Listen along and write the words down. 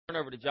Turn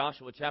over to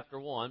Joshua chapter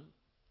 1.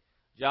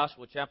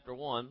 Joshua chapter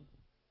 1.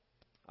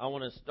 I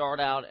want to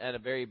start out at a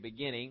very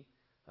beginning.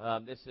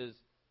 This is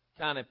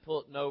kind of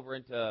putting over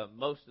into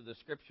most of the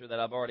scripture that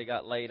I've already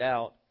got laid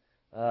out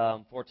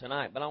for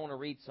tonight. But I want to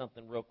read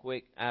something real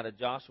quick out of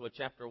Joshua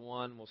chapter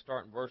 1. We'll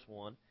start in verse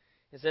 1.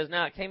 It says,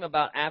 Now it came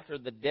about after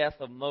the death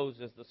of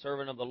Moses, the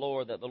servant of the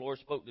Lord, that the Lord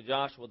spoke to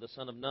Joshua, the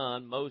son of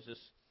Nun, Moses'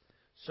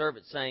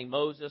 servant, saying,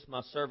 Moses,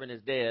 my servant,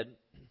 is dead.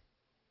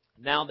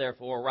 Now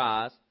therefore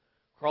arise,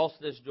 cross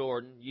this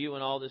Jordan, you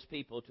and all this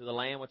people, to the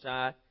land which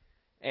I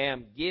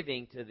am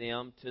giving to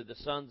them, to the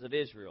sons of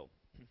Israel.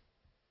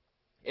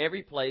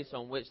 Every place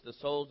on which the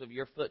soles of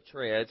your foot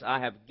treads,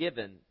 I have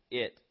given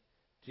it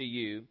to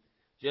you,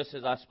 just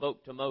as I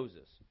spoke to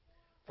Moses.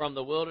 From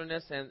the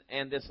wilderness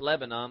and this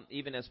Lebanon,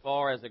 even as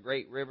far as the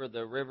great river,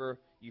 the river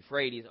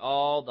Euphrates,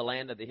 all the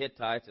land of the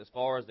Hittites, as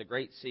far as the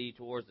great sea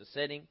towards the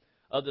setting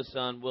of the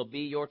sun, will be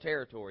your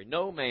territory.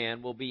 No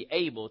man will be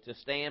able to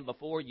stand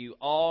before you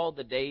all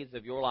the days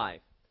of your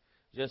life.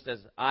 Just as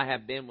I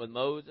have been with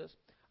Moses,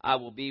 I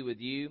will be with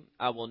you.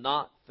 I will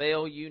not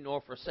fail you nor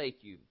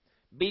forsake you.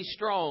 Be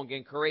strong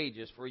and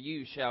courageous, for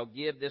you shall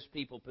give this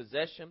people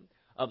possession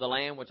of the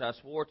land which I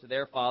swore to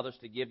their fathers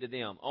to give to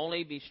them.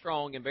 Only be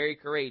strong and very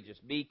courageous.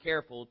 Be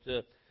careful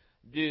to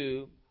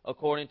do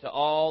according to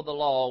all the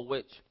law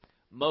which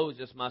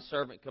Moses my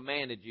servant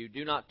commanded you.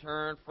 Do not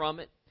turn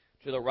from it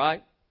to the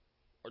right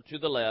or to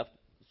the left,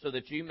 so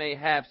that you may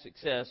have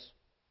success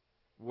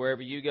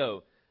wherever you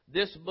go.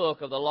 This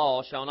book of the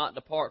law shall not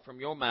depart from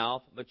your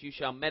mouth, but you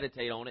shall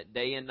meditate on it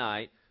day and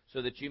night,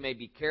 so that you may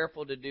be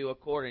careful to do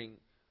according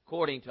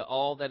to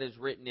all that is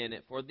written in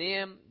it. For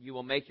then you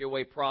will make your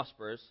way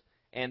prosperous,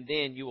 and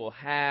then you will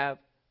have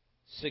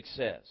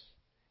success.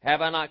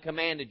 Have I not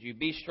commanded you?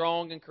 Be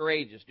strong and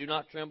courageous. Do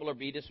not tremble or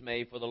be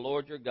dismayed, for the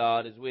Lord your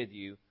God is with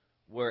you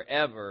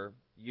wherever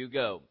you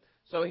go.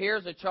 So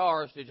here's a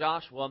charge to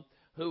Joshua,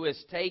 who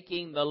is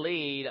taking the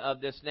lead of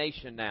this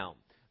nation now.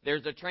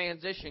 There's a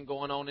transition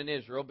going on in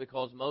Israel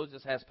because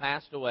Moses has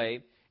passed away,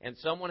 and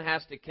someone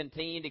has to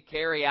continue to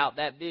carry out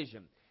that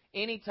vision.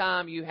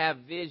 Anytime you have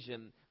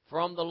vision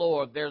from the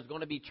Lord, there's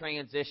going to be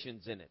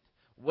transitions in it.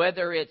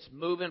 Whether it's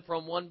moving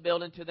from one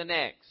building to the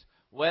next,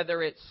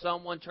 whether it's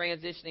someone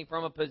transitioning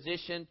from a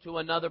position to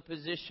another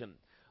position,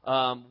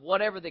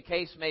 whatever the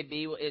case may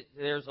be,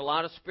 there's a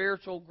lot of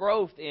spiritual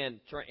growth in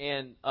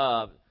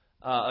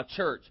a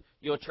church.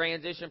 You'll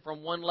transition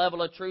from one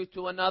level of truth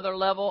to another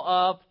level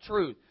of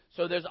truth.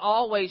 So there's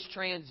always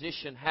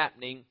transition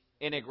happening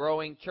in a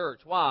growing church.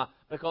 Why?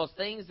 Because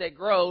things that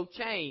grow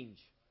change.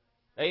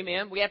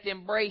 Amen? We have to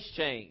embrace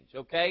change,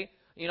 okay?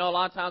 You know, a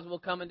lot of times we'll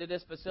come into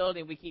this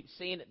facility and we keep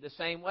seeing it the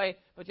same way.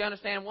 But you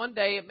understand, one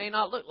day it may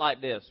not look like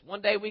this.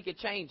 One day we could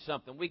change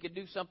something. We could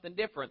do something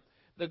different.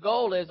 The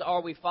goal is,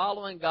 are we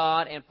following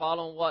God and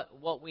following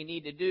what we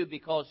need to do?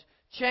 Because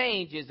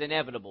change is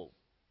inevitable.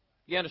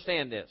 You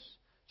understand this?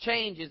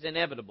 Change is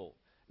inevitable.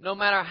 No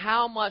matter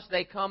how much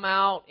they come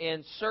out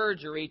in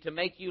surgery to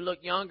make you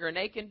look younger, and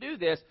they can do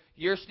this,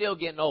 you're still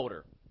getting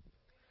older.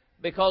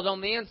 Because on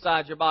the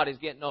inside, your body's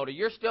getting older.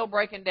 You're still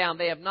breaking down.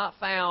 They have not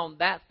found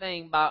that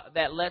thing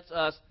that lets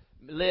us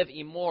live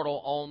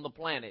immortal on the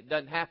planet. It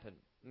doesn't happen.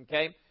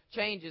 Okay?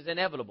 Change is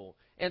inevitable.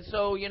 And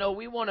so, you know,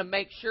 we want to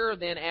make sure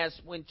then, as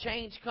when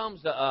change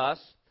comes to us,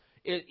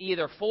 it's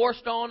either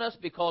forced on us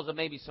because of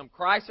maybe some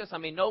crisis. I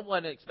mean, no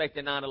one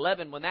expected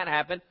 9/11 when that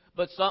happened,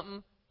 but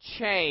something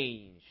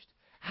changed.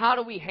 How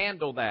do we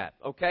handle that?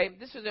 Okay?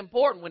 This is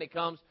important when it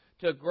comes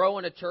to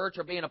growing a church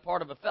or being a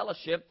part of a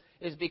fellowship,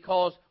 is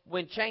because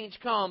when change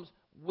comes,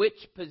 which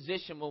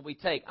position will we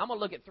take? I'm going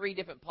to look at 3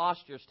 different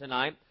postures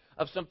tonight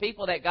of some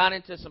people that got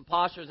into some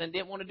postures and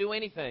didn't want to do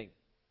anything.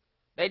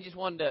 They just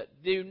wanted to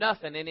do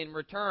nothing, and in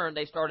return,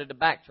 they started to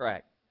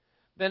backtrack.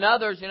 Then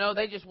others, you know,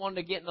 they just wanted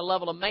to get in the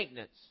level of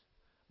maintenance.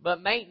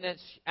 But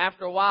maintenance,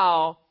 after a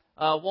while,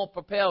 won't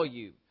propel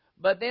you.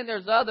 But then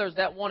there's others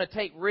that want to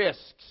take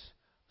risks.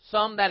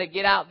 Some that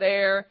get out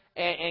there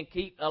and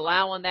keep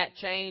allowing that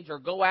change, or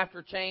go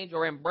after change,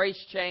 or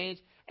embrace change,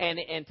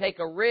 and take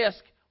a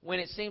risk when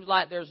it seems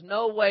like there's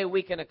no way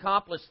we can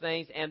accomplish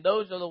things, and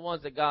those are the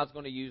ones that God's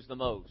going to use the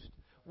most.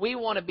 We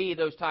want to be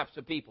those types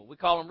of people. We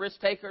call them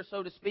risk takers,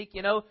 so to speak.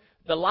 You know,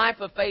 the life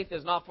of faith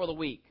is not for the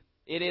weak.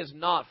 It is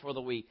not for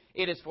the weak.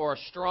 It is for a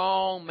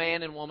strong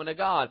man and woman of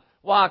God.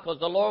 Why? Because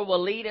the Lord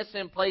will lead us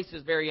in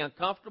places very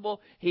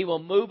uncomfortable. He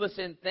will move us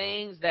in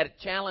things that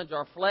challenge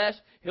our flesh.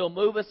 He'll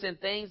move us in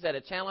things that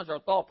challenge our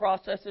thought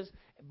processes.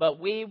 But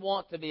we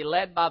want to be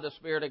led by the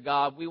Spirit of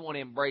God. We want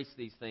to embrace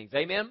these things.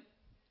 Amen?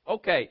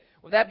 Okay.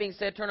 With that being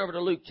said, turn over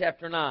to Luke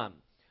chapter 9.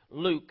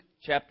 Luke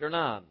chapter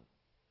 9.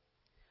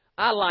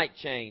 I like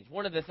change.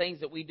 One of the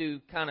things that we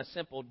do kind of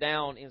simple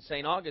down in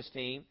St.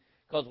 Augustine,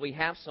 because we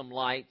have some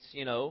lights,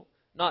 you know,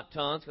 not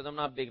tons, because I'm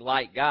not a big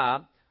light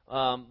guy,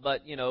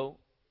 but, you know,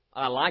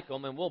 I like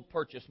them, and we'll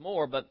purchase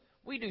more, but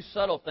we do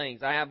subtle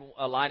things. I have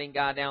a lighting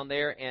guy down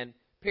there, and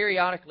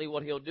periodically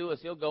what he'll do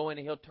is he'll go in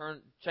and he'll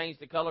change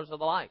the colors of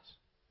the lights.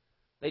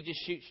 They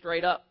just shoot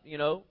straight up, you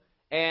know,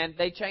 and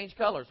they change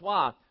colors.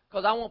 Why?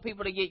 Because I want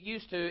people to get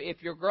used to,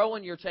 if you're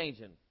growing, you're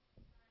changing.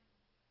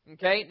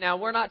 Okay? Now,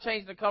 we're not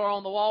changing the color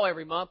on the wall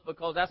every month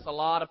because that's a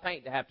lot of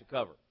paint to have to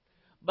cover.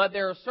 But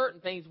there are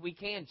certain things we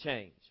can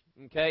change.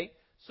 Okay?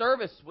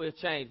 Service will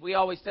change. We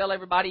always tell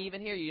everybody, even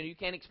here, you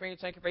can't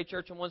experience Anchor Faith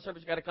Church in one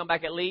service. You've got to come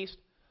back at least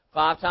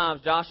 5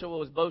 times. Joshua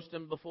was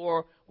boasting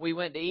before we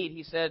went to eat.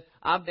 He said,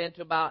 I've been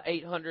to about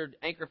 800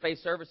 Anchor Faith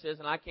services,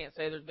 and I can't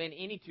say there's been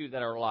any two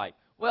that are alike.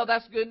 Well,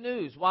 that's good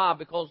news. Why?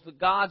 Because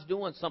God's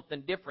doing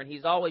something different.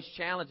 He's always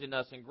challenging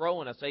us and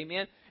growing us.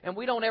 Amen? And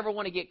we don't ever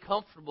want to get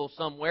comfortable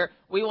somewhere.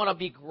 We want to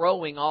be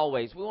growing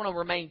always. We want to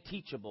remain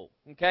teachable.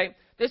 Okay?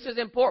 This is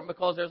important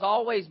because there's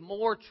always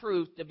more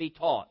truth to be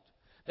taught.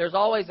 There's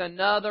always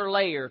another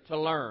layer to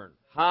learn.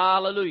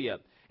 Hallelujah.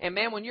 And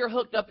man, when you're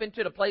hooked up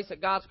into the place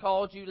that God's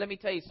called you, let me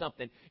tell you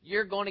something.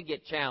 You're going to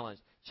get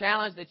challenged.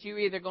 Challenged that you're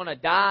either going to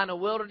die in the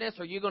wilderness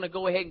or you're going to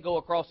go ahead and go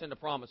across into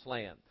promised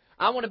land.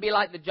 I want to be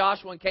like the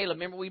Joshua and Caleb.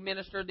 Remember we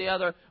ministered the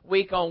other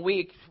week on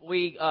we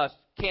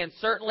can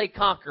certainly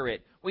conquer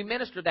it. We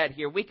ministered that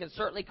here. We can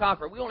certainly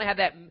conquer it. We want to have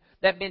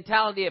that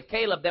mentality of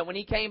Caleb that when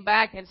he came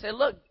back and said,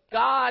 look,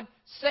 God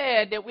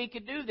said that we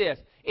could do this.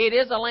 It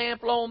is a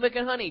land flowing with milk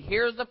and honey.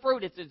 Here's the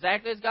fruit. It's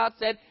exactly as God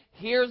said.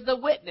 Here's the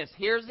witness.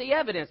 Here's the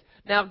evidence.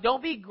 Now,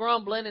 don't be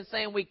grumbling and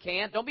saying we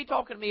can't. Don't be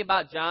talking to me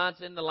about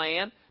giants in the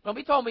land. Don't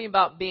be talking to me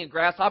about being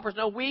grasshoppers.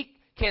 No, we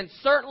can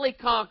certainly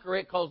conquer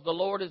it because the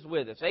Lord is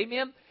with us.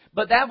 Amen?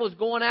 But that was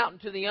going out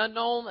into the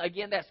unknown.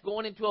 Again, that's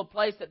going into a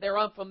place that they're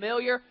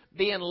unfamiliar,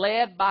 being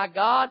led by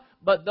God.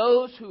 But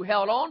those who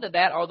held on to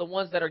that are the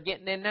ones that are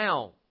getting in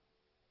now.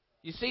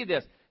 You see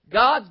this?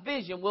 God's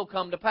vision will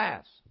come to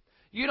pass.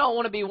 You don't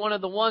want to be one of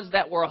the ones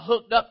that were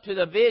hooked up to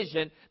the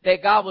vision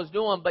that God was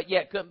doing, but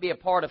yet couldn't be a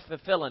part of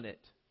fulfilling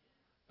it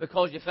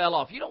because you fell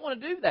off. You don't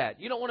want to do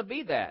that. You don't want to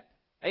be that.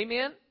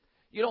 Amen?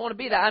 You don't want to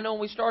be that. I know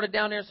when we started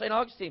down there in St.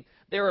 Augustine,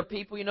 there were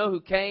people,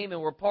 who came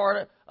and were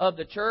part of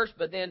the church,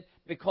 but then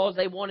because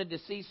they wanted to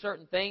see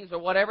certain things or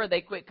whatever, they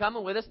quit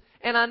coming with us.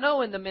 And I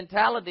know in the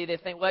mentality they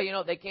think,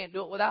 well, they can't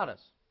do it without us.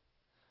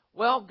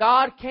 Well,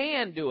 God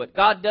can do it.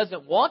 God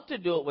doesn't want to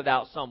do it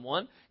without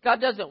someone. God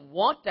doesn't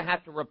want to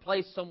have to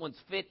replace someone's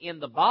fit in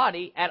the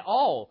body at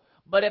all.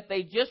 But if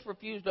they just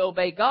refuse to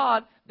obey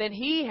God, then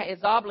He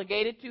is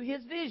obligated to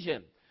His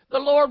vision. The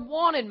Lord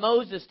wanted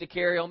Moses to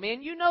carry on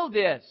men. You know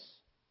this.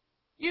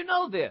 You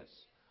know this.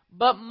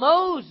 But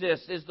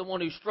Moses is the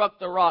one who struck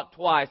the rock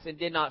twice and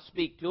did not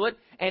speak to it,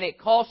 and it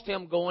cost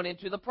him going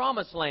into the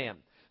promised land.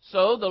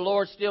 So the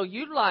Lord still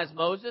utilized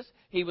Moses.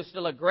 He was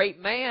still a great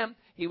man.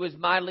 He was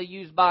mightily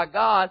used by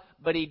God,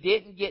 but he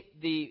didn't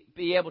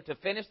be able to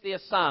finish the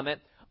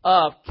assignment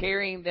of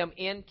carrying them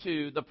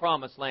into the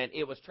promised land.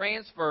 It was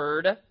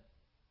transferred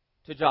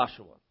to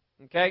Joshua.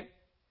 Okay?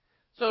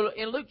 So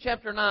in Luke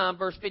chapter 9,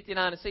 verse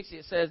 59 and 60,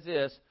 it says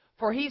this,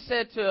 For he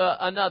said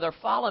to another,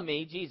 Follow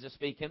me, Jesus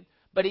speaking,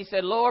 but he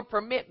said, Lord,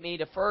 permit me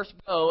to first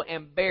go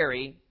and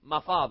bury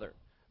my father.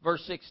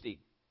 Verse 60,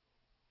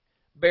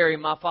 bury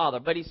my father.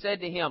 But he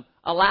said to him,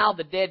 Allow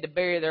the dead to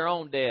bury their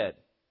own dead.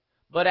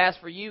 But as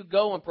for you,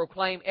 go and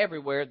proclaim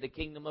everywhere the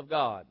kingdom of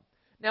God.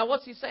 Now,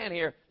 what's he saying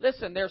here?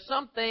 Listen, there's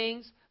some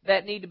things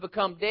that need to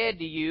become dead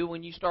to you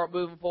when you start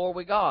moving forward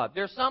with God.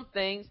 There's some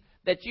things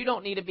that you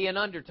don't need to be an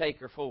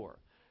undertaker for.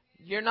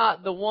 You're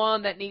not the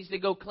one that needs to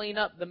go clean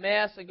up the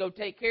mess and go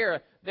take care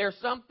of. There's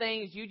some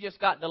things you just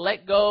got to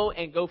let go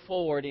and go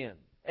forward in.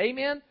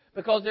 Amen?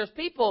 Because there's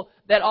people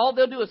that all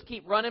they'll do is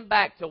keep running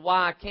back to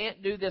why I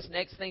can't do this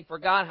next thing for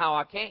God, how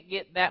I can't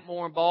get that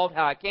more involved,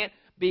 how I can't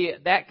be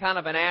that kind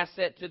of an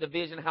asset to the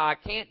vision, how I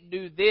can't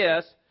do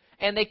this.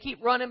 And they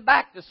keep running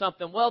back to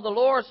something. Well, the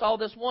Lord saw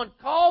this one,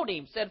 called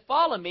him, said,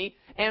 Follow me,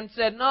 and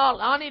said, No,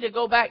 I need to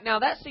go back. Now,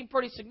 that seemed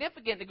pretty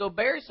significant to go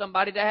bury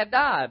somebody that had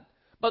died.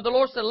 But the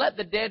Lord said, Let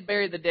the dead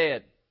bury the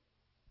dead.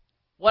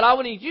 What I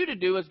would need you to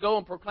do is go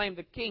and proclaim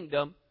the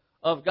kingdom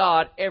of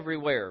God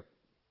everywhere.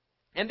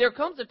 And there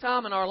comes a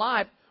time in our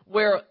life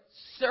where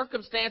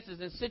circumstances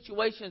and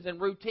situations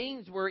and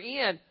routines we're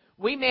in,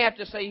 we may have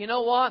to say, you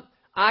know what?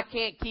 I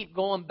can't keep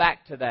going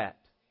back to that.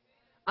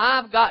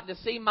 I've got to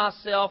see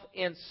myself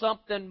in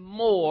something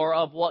more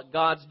of what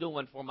God's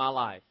doing for my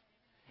life.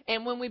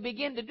 And when we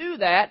begin to do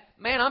that,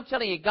 man, I'm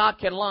telling you, God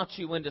can launch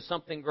you into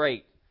something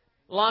great.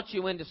 Launch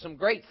you into some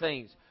great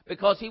things.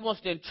 Because He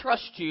wants to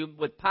entrust you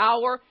with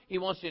power. He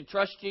wants to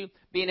entrust you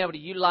being able to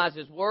utilize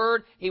His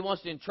Word. He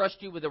wants to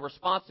entrust you with the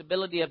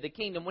responsibility of the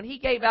kingdom. When He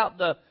gave out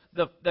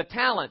the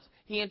talents,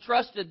 He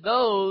entrusted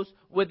those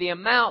with the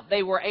amount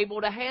they were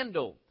able to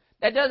handle.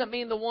 That doesn't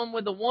mean the one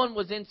with the one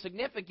was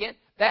insignificant.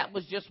 That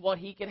was just what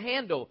he could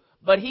handle.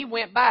 But he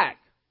went back.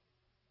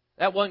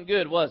 That wasn't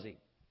good, was he?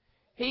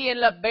 He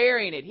ended up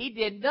burying it. He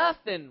did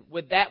nothing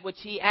with that which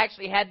he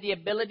actually had the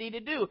ability to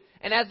do.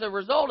 And as a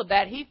result of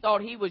that, he thought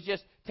he was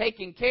just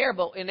taking care.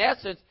 But in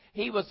essence,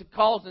 he was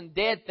causing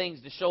dead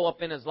things to show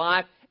up in his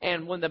life.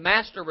 And when the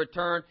master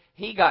returned,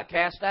 he got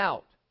cast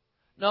out.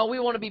 No,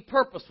 we want to be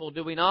purposeful,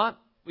 do we not?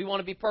 We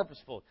want to be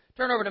purposeful.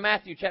 Turn over to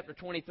Matthew chapter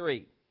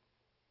 23.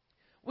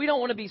 We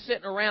don't want to be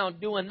sitting around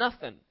doing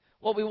nothing.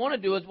 What we want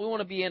to do is we want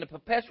to be in a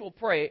perpetual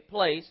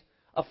place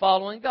of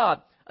following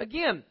God.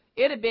 Again,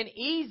 it had been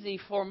easy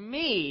for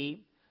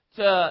me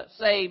to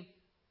say,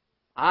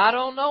 I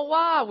don't know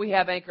why we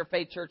have Anchor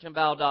Faith Church in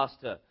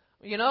Valdosta.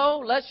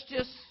 Let's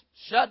just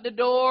shut the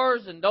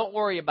doors and don't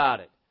worry about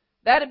it.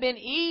 That had been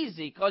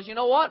easy because you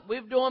know what?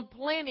 We're doing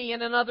plenty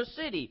in another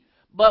city.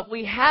 But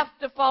we have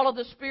to follow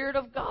the Spirit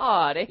of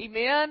God.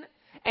 Amen?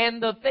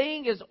 And the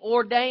thing is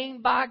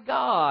ordained by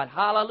God.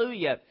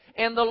 Hallelujah.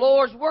 And the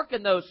Lord's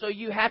working those. So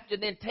you have to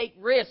then take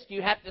risks.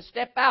 You have to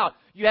step out.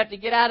 You have to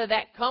get out of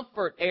that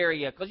comfort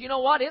area. Because you know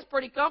what? It's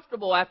pretty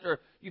comfortable after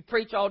you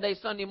preach all day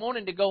Sunday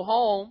morning to go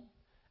home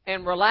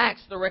and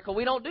relax the record.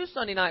 We don't do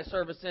Sunday night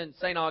service in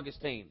St.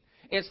 Augustine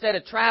instead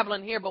of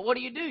traveling here. But what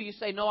do? You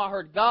say, no, I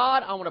heard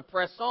God. I want to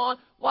press on.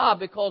 Why?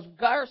 Because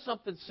there's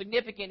something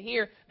significant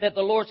here that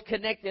the Lord's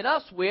connected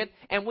us with,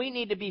 and we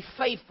need to be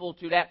faithful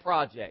to that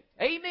project.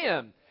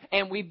 Amen.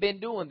 And we've been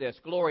doing this.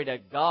 Glory to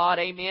God.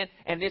 Amen.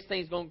 And this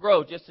thing's going to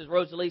grow. Just as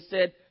Rosalie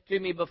said to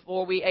me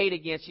before we ate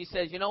again, she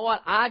says, you know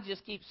what? I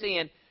just keep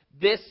seeing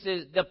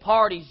the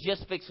party's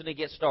just fixing to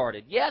get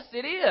started. Yes,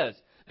 it is.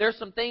 There's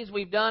some things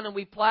we've done and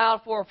we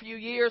plowed for a few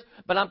years,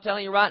 but I'm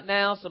telling you right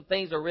now, some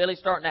things are really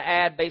starting to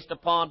add based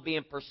upon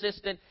being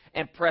persistent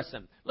and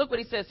pressing. Look what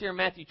he says here in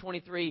Matthew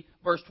 23,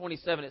 verse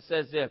 27. It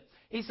says this.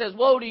 He says,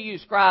 woe to you,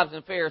 scribes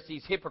and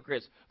Pharisees,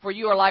 hypocrites, for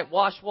you are like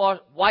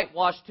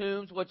whitewashed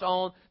tombs, which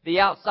on the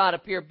outside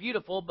appear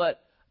beautiful,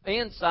 but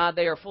inside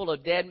they are full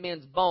of dead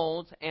men's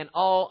bones and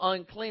all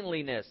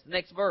uncleanliness.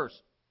 Next verse.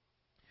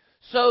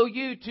 So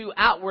you too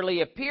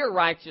outwardly appear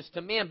righteous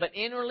to men, but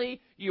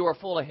inwardly you are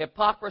full of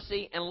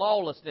hypocrisy and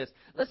lawlessness.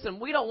 Listen,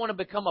 we don't want to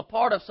become a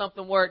part of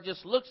something where it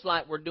just looks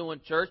like we're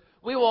doing church.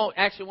 We won't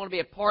actually want to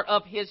be a part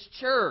of His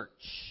church.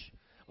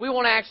 We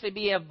want to actually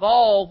be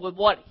involved with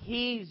what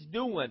He's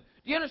doing.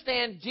 Do you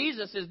understand?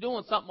 Jesus is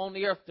doing something on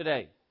the earth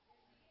today.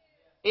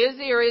 Is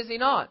He or is He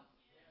not?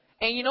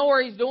 And you know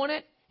where He's doing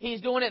it?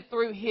 He's doing it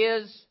through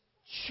His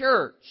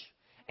church.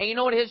 And you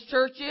know what His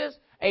church is?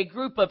 A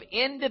group of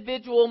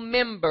individual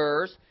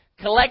members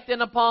collecting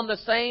upon the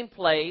same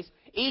place,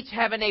 each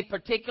having a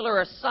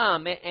particular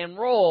assignment and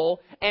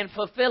role and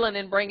fulfilling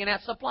and bringing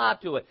that supply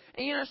to it.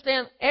 And you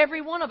understand, every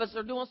one of us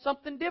are doing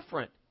something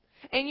different.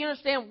 And you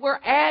understand, we're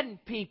adding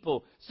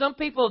people. Some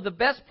people, the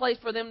best place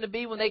for them to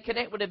be when they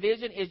connect with a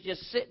vision is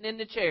just sitting in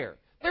the chair.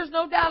 There's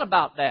no doubt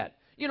about that.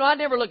 I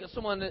never look at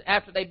someone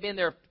after they've been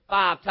there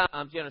 5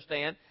 times, you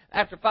understand.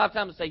 After 5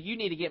 times and say, you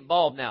need to get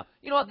involved now.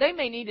 You know what? They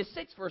may need to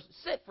sit for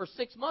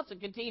 6 months and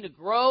continue to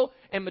grow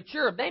and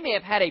mature. They may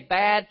have had a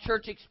bad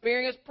church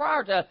experience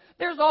prior to.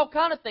 There's all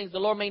kind of things the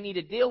Lord may need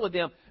to deal with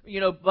them.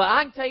 But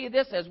I can tell you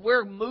this, as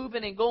we're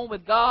moving and going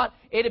with God,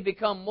 it'll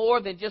become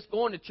more than just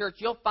going to church.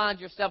 You'll find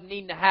yourself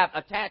needing to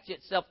attach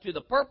itself to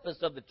the purpose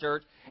of the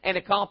church and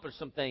accomplish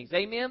some things.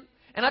 Amen?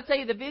 And I tell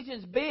you, the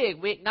vision's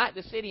big. We ignite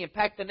the city,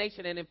 impact the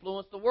nation, and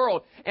influence the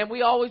world. And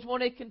we always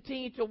want to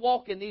continue to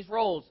walk in these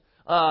roles.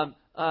 On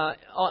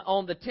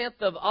the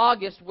 10th of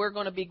August, we're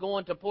going to be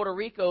going to Puerto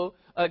Rico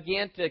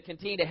again to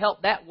continue to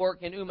help that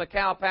work in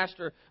Humacao.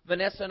 Pastor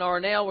Vanessa and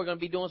Arnell, we're going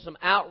to be doing some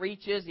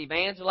outreaches,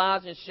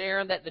 evangelizing,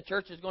 sharing that the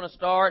church is going to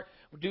start,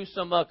 do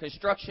some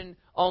construction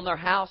on their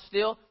house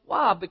still.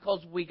 Why?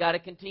 Because we got to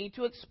continue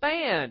to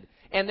expand.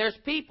 And there's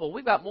people.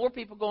 We've got more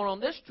people going on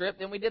this trip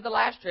than we did the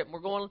last trip, and we're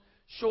going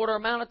shorter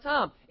amount of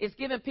time. It's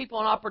giving people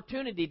an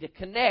opportunity to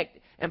connect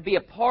and be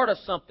a part of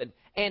something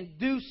and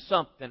do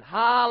something.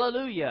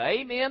 Hallelujah.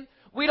 Amen.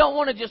 We don't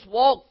want to just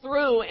walk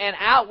through and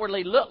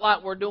outwardly look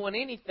like we're doing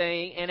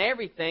anything and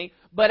everything,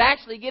 but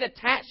actually get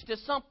attached to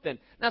something.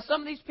 Now,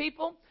 some of these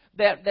people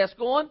that's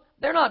going,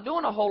 they're not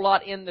doing a whole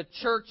lot in the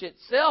church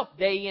itself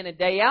day in and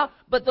day out,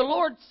 but the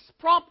Lord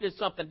prompted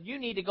something. You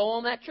need to go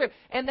on that trip.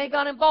 And they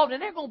got involved,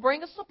 and they're going to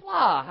bring a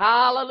supply.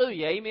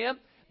 Hallelujah. Amen.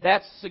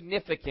 That's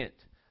significant.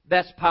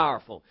 That's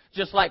powerful.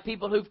 Just like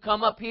people who've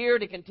come up here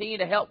to continue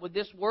to help with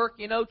this work,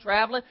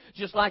 traveling,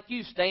 just like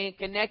you, staying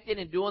connected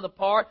and doing the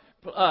part,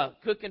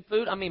 cooking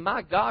food. I mean,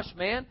 my gosh,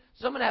 man,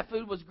 some of that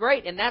food was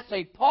great, and that's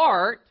a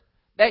part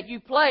that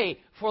you play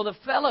for the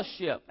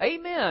fellowship.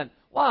 Amen.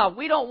 Why?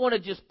 We don't want to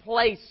just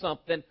play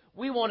something.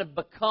 We want to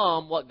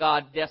become what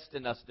God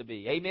destined us to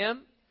be.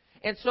 Amen.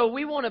 And so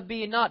we want to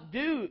be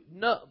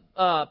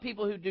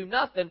people who do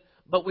nothing,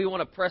 but we want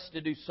to press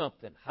to do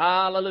something.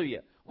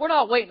 Hallelujah. We're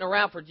not waiting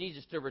around for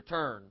Jesus to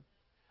return.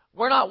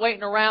 We're not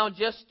waiting around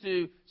just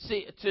to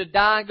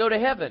die and go to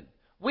heaven.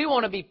 We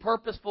want to be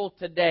purposeful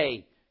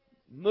today,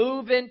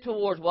 moving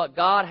towards what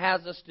God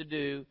has us to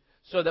do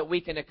so that we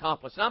can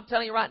accomplish. And I'm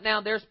telling you right now,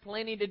 there's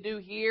plenty to do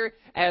here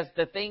as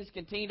the things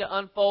continue to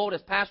unfold,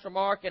 as Pastor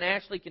Mark and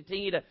Ashley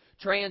continue to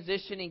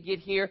transition and get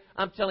here.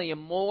 I'm telling you,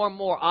 more and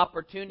more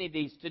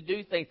opportunities to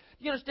do things.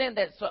 Do you understand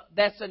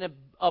that's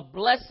a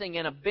blessing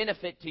and a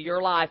benefit to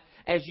your life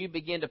as you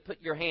begin to put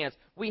your hands.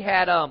 We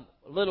had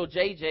little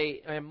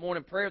JJ in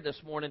morning prayer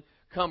this morning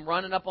come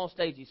running up on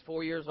stage. He's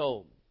 4 years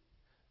old.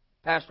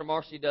 Pastor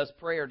Marcy does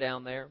prayer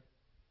down there.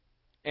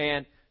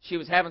 And she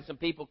was having some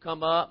people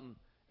come up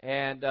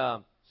and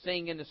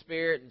sing in the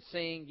Spirit and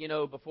sing,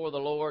 before the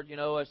Lord,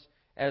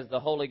 as the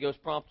Holy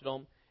Ghost prompted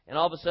them. And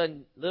all of a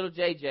sudden, little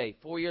JJ,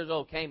 4 years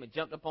old, came and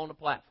jumped up on the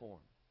platform.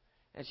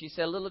 And she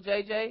said, little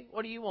JJ,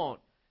 what do you want?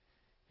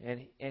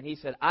 And he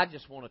said, I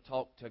just want to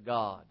talk to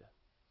God.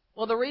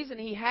 Well, the reason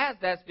he has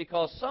that is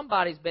because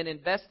somebody's been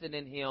invested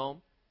in him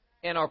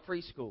in our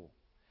preschool.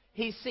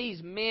 He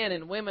sees men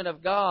and women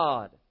of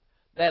God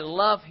that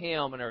love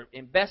him and are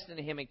invested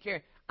in him and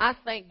caring. I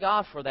thank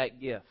God for that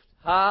gift.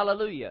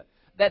 Hallelujah.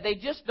 That they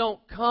just don't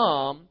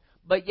come,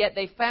 but yet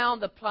they found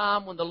the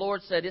time when the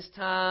Lord said, it's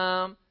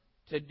time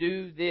to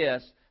do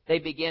this. They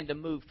begin to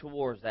move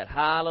towards that.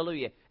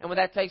 Hallelujah. And when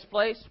that takes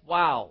place,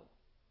 wow,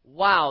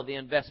 the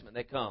investment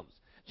that comes.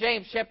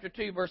 James chapter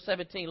 2, verse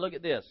 17, look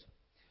at this.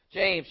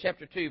 James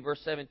chapter 2, verse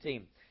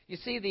 17. You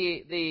see,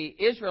 the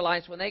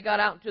Israelites, when they got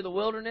out into the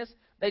wilderness,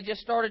 they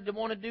just started to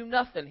want to do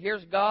nothing.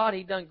 Here's God.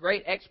 He done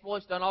great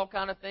exploits, done all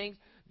kind of things,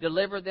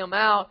 delivered them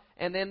out,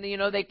 and then,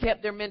 they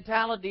kept their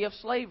mentality of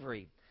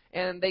slavery.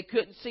 And they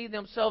couldn't see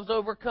themselves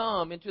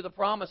overcome into the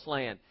promised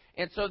land.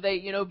 And so they,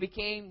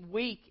 became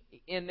weak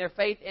in their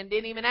faith and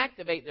didn't even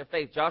activate their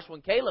faith. Joshua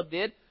and Caleb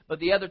did, but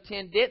the other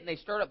 10 didn't. They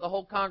stirred up the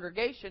whole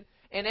congregation.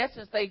 In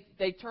essence,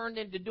 they turned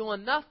into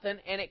doing nothing,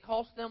 and it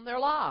cost them their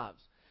lives.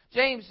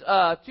 James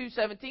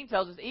 2:17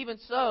 tells us, even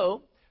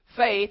so,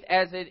 faith,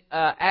 as it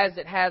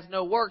has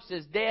no works,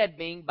 is dead,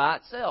 being by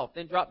itself.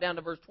 Then drop down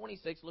to verse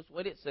 26. Look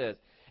what it says.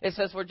 It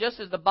says, for just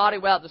as the body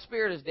without the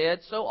spirit is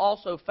dead, so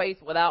also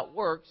faith without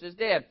works is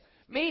dead.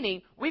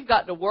 Meaning, we've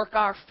got to work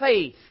our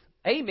faith.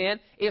 Amen.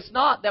 It's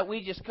not that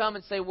we just come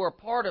and say we're a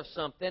part of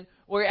something.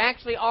 We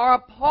actually are a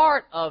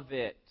part of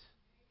it.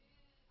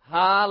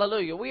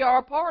 Hallelujah. We are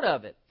a part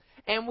of it.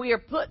 And we are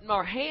putting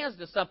our hands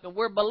to something.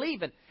 We're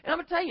believing. And I'm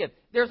going to tell you,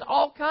 there's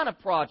all kind of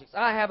projects.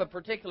 I have a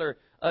particular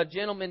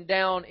gentleman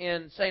down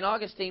in St.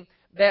 Augustine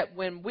that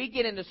when we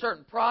get into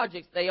certain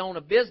projects, they own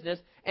a business,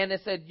 and they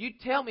said, you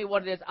tell me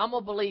what it is. I'm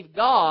going to believe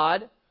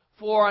God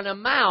for an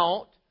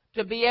amount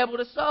to be able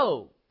to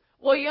sow.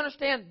 Well, you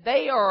understand,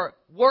 they are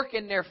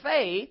working their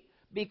faith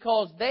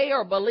because they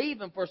are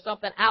believing for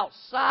something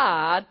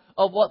outside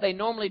of what they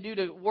normally do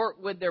to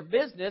work with their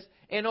business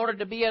in order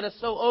to be able to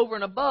sow over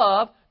and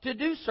above to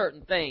do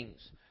certain things.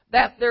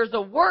 That there's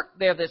a work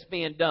there that's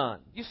being done.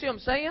 You see what I'm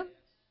saying?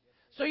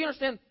 So you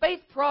understand, faith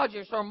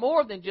projects are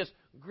more than just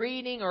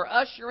greeting or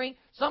ushering.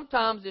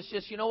 Sometimes it's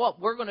just,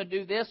 we're going to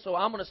do this, so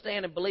I'm going to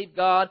stand and believe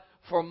God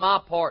for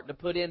my part to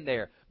put in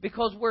there.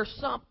 Because we're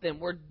something.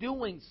 We're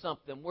doing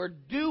something. We're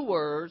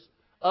doers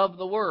of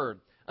the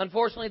Word.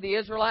 Unfortunately, the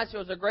Israelites, there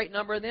was a great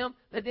number of them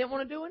that didn't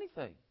want to do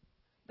anything.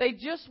 They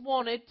just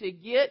wanted to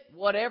get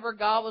whatever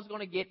God was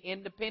going to get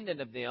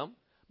independent of them.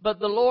 But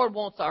the Lord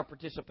wants our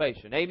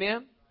participation.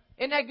 Amen?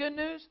 Isn't that good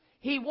news?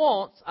 He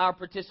wants our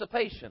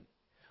participation.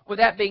 With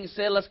that being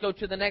said, let's go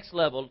to the next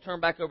level. Turn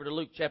back over to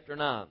Luke chapter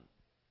 9.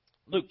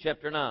 Luke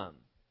chapter 9.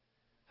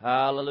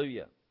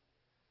 Hallelujah.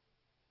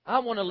 I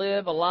want to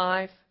live a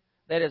life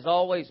that is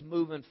always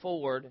moving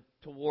forward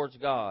towards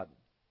God.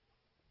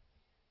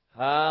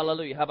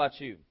 Hallelujah. How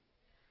about you?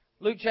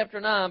 Luke chapter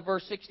 9,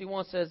 verse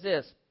 61 says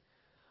this.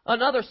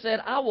 Another said,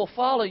 I will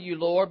follow you,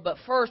 Lord, but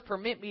first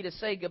permit me to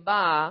say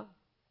goodbye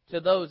to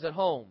those at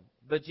home.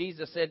 But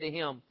Jesus said to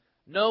him,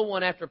 no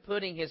one after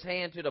putting his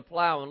hand to the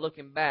plow and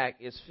looking back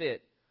is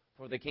fit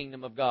for the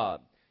kingdom of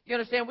God. You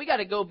understand? We got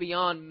to go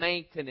beyond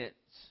maintenance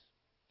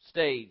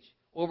stage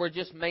where we're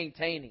just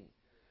maintaining.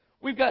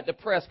 We've got to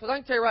press. Because I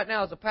can tell you right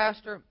now, as a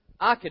pastor,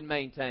 I can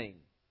maintain.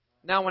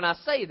 Now, when I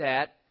say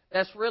that,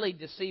 that's really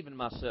deceiving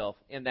myself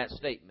in that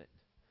statement.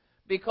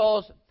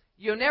 Because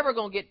you're never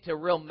going to get to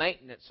real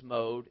maintenance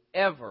mode,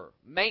 ever.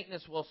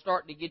 Maintenance will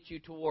start to get you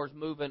towards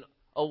moving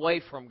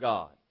away from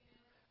God.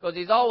 Because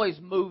He's always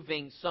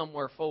moving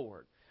somewhere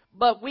forward.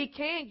 But we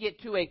can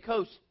get to a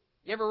coast.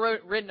 You ever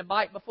ridden a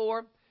bike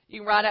before? You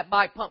can ride that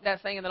bike, pump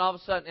that thing, and then all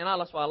of a sudden, and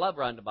that's why I love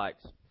riding the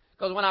bikes.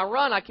 Because when I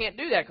run, I can't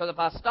do that. Because if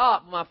I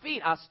stop with my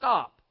feet, I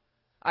stop.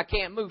 I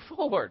can't move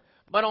forward.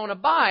 But on a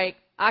bike,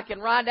 I can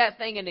ride that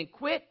thing and then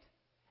quit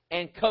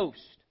and coast.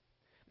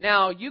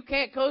 Now, you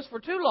can't coast for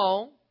too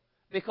long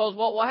because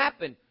what will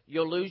happen?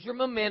 You'll lose your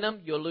momentum,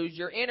 you'll lose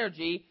your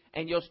energy,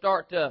 and you'll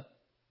start to,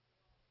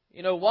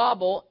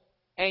 wobble,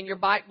 and your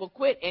bike will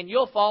quit, and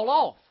you'll fall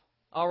off.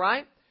 All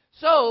right?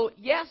 So,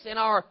 yes, in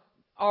our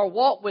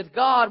walk with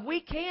God,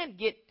 we can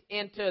get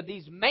into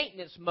these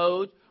maintenance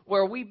modes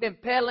where we've been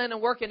pedaling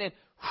and working, and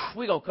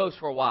we're going to coast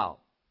for a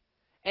while.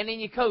 And then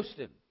you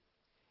coasting.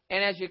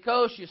 And as you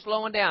coast, you're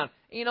slowing down.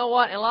 And you know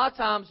what? And a lot of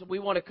times we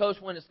want to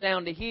coast when it's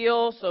down the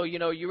hill, so,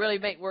 you really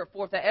make work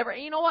forth that ever.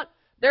 And you know what?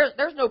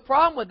 There's no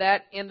problem with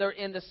that in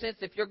the sense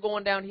if you're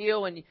going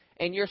downhill and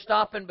you're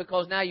stopping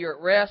because now you're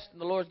at rest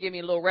and the Lord's giving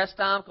you a little rest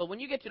time. Because when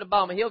you get to the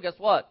bottom of the hill, guess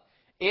what?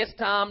 It's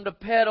time to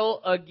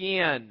pedal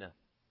again.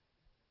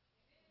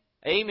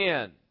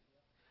 Amen.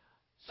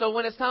 So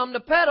when it's time to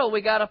pedal,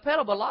 we got to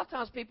pedal. But a lot of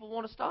times people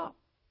want to stop.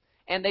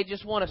 And they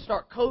just want to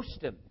start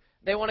coasting.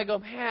 They want to go,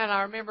 man,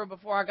 I remember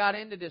before I got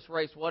into this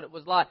race what it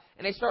was like.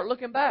 And they start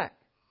looking back.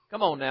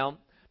 Come on now.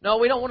 No,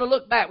 we don't want to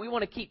look back. We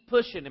want to keep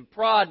pushing and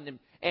prodding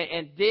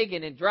and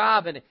digging and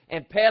driving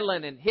and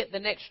pedaling and hit the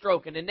next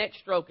stroke and the next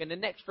stroke and the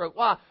next stroke.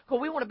 Why?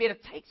 Because we want to be able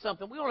to take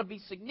something. We want to be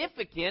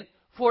significant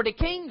for the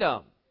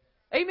kingdom.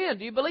 Amen.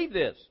 Do you believe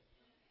this?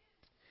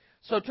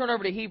 So turn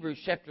over to Hebrews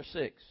chapter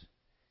 6.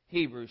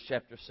 Hebrews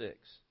chapter 6.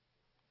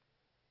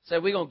 So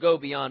we're going to go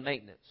beyond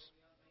maintenance.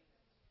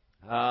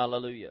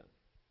 Hallelujah.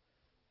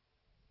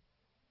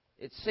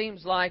 It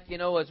seems like,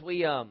 as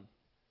we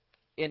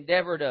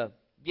endeavor to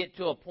get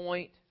to a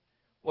point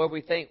where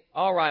we think,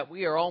 all right,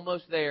 we are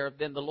almost there,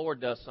 then the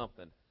Lord does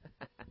something.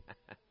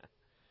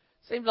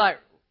 Seems like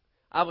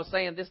I was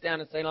saying this down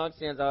in St.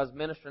 Augustine's. I was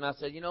ministering. I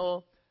said,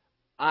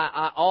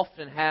 I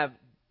often have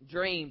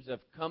dreams of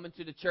coming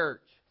to the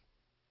church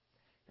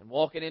and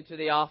walking into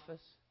the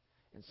office,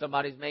 and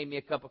somebody's made me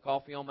a cup of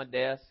coffee on my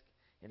desk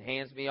and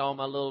hands me all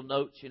my little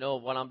notes,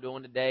 of what I'm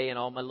doing today and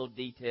all my little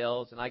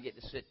details, and I get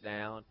to sit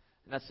down,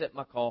 and I sip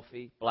my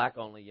coffee, black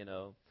only,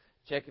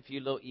 check a few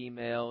little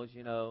emails,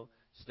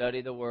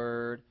 study the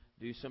Word,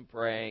 do some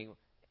praying,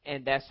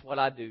 and that's what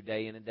I do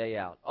day in and day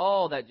out.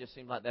 Oh, that just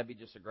seems like that'd be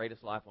just the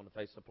greatest life on the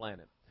face of the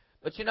planet.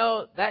 But,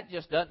 that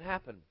just doesn't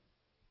happen.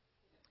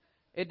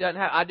 It doesn't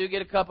happen. I do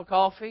get a cup of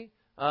coffee,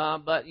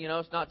 but,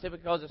 it's not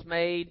typically because it's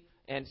made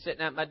and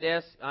sitting at my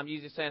desk. I'm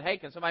usually saying, hey,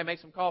 can somebody make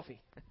some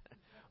coffee?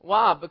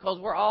 Why? Because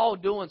we're all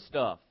doing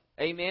stuff.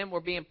 Amen?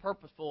 We're being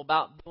purposeful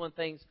about doing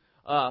things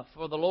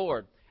for the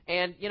Lord.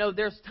 And,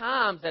 there's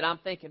times that I'm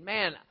thinking,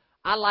 man,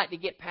 I like to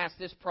get past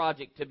this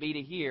project to be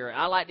to here.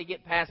 I like to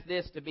get past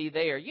this to be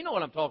there. You know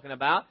what I'm talking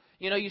about.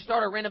 You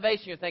start a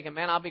renovation, you're thinking,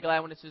 man, I'll be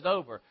glad when this is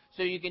over,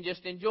 so you can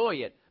just enjoy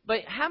it.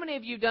 But how many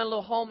of you have done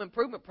little home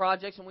improvement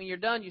projects, and when you're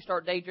done, you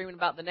start daydreaming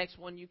about the next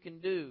one you can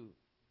do?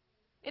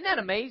 Isn't that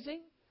amazing?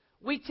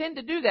 We tend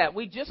to do that.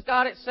 We just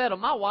got it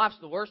settled. My wife's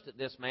the worst at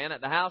this, man,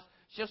 at the house.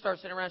 She'll start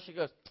sitting around, she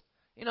goes,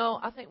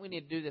 I think we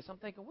need to do this. I'm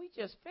thinking, we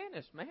just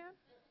finished, man.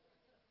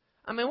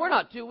 I mean, we're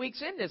not 2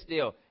 weeks in this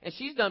deal. And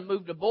she's done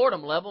moved to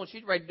boredom level, and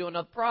she's ready to do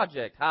another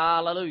project.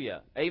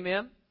 Hallelujah.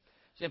 Amen.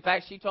 In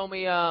fact, she told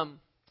me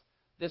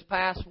this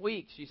past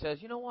week, she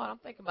says, you know what, I'm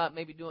thinking about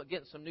maybe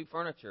getting some new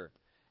furniture.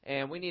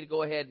 And we need to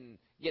go ahead and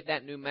get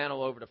that new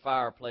mantle over the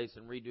fireplace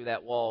and redo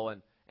that wall.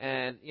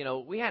 And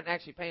we hadn't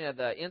actually painted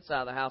the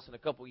inside of the house in a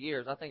couple of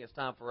years. I think it's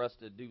time for us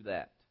to do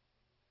that.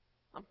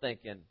 I'm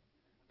thinking,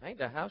 paint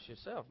the house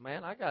yourself,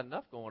 man. I got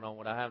enough going on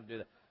without having to do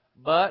that.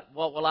 But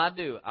what will I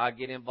do? I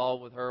get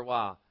involved with her.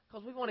 Why?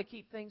 Because we want to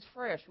keep things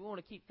fresh. We want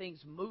to keep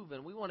things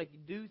moving. We want to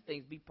do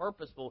things, be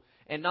purposeful,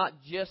 and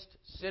not just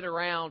sit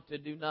around to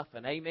do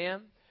nothing.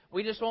 Amen?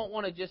 We just don't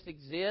want to just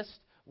exist.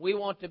 We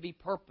want to be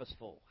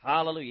purposeful.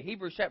 Hallelujah.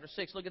 Hebrews chapter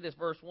 6, look at this,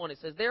 verse 1. It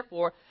says,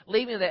 therefore,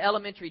 leaving the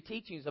elementary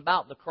teachings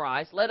about the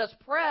Christ, let us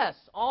press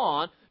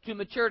on to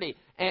maturity,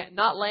 and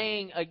not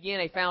laying again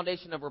a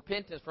foundation of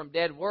repentance from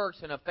dead works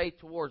and of faith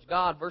towards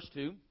God. Verse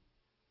 2.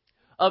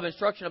 Of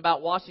instruction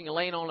about washing and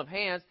laying on of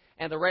hands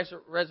and the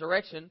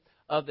resurrection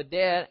of the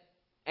dead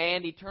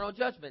and eternal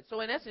judgment.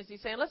 So in essence,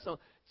 he's saying, listen,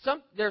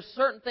 there's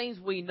certain things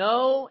we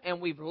know and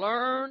we've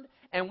learned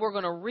and we're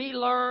going to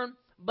relearn.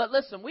 But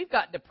listen, we've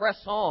got to press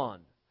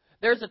on.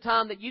 There's a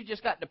time that you've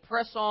just got to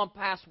press on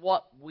past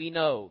what we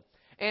know.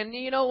 And,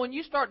 when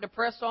you start to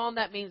press on,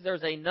 that means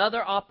there's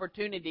another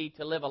opportunity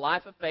to live a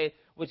life of faith,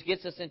 which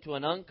gets us into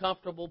an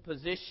uncomfortable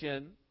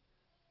position.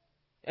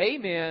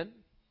 Amen.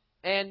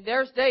 And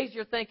there's days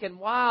you're thinking,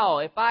 wow,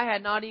 if I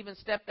had not even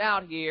stepped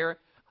out here,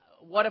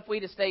 what if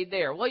we'd have stayed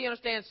there? Well, you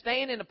understand,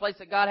 staying in a place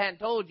that God hadn't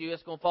told you,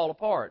 it's going to fall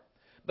apart.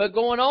 But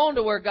going on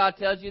to where God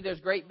tells you there's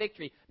great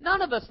victory.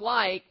 None of us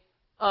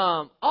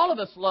all of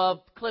us love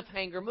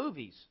cliffhanger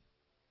movies.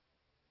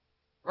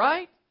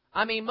 Right?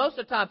 I mean, most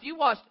of the time, if you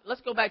watch,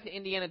 let's go back to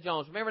Indiana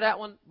Jones. Remember that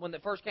one when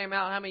it first came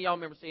out? How many of y'all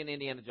remember seeing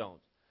Indiana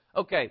Jones?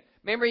 Okay.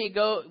 Remember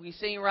we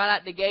see him right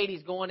out the gate,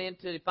 he's going in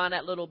to find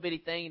that little bitty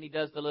thing, and he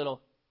does the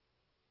little...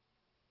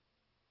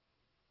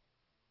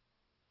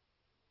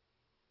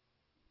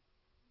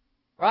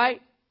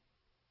 Right?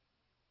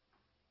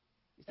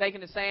 He's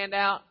taking the sand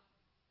out,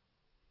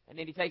 and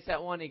then he takes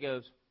that one and he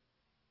goes,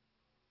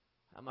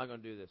 how am I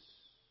going to do this?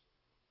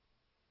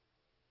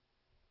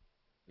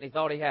 And he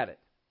thought he had it.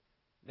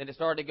 Then it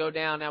started to go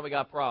down, now we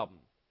got a problem.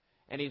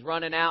 And he's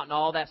running out and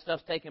all that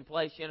stuff's taking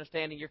place, you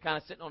understand? And you're kind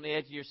of sitting on the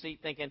edge of your seat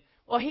thinking,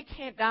 well, he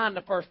can't die in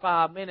the first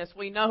 5 minutes,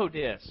 we know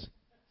this.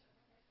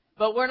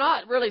 But we're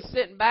not really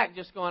sitting back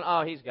just going,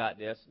 oh, he's got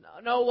this.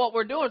 No, what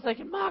we're doing is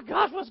thinking, my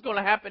gosh, what's going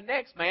to happen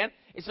next, man?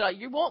 It's like,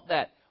 you want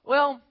that.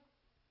 Well,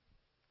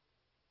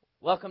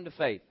 welcome to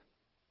faith.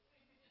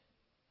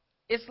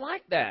 It's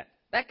like that.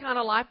 That kind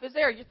of life is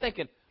there. You're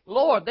thinking,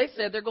 Lord, they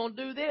said they're going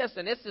to do this,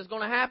 and this is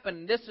going to happen,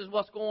 and this is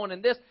what's going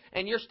on,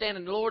 and you're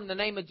standing, Lord, in the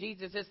name of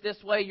Jesus, it's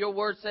this way, your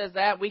word says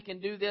that, we can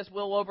do this,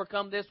 we'll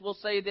overcome this, we'll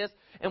say this,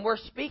 and we're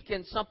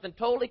speaking something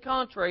totally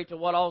contrary to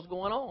what all's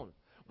going on.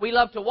 We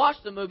love to watch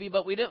the movie,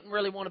 but we didn't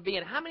really want to be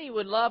in. How many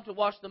would love to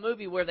watch the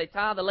movie where they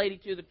tie the lady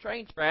to the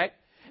train track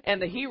and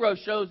the hero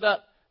shows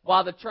up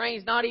while the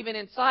train's not even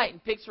in sight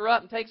and picks her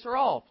up and takes her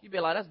off? You'd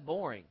be like, that's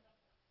boring.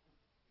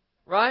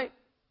 Right?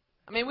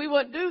 I mean, we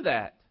wouldn't do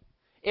that.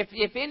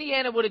 If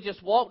Indiana would have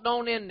just walked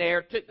on in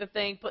there, took the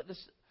thing, put the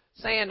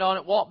sand on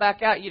it, walked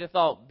back out, you'd have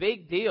thought,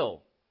 big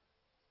deal.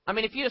 I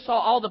mean, if you saw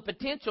all the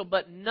potential,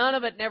 but none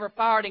of it never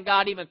fired and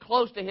got even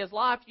close to his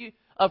life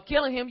of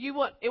killing him,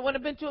 it wouldn't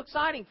have been too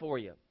exciting for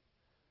you.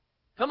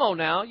 Come on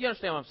now, you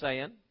understand what I'm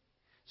saying?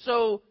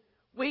 So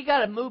we got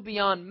to move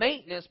beyond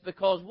maintenance,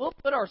 because we'll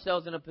put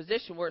ourselves in a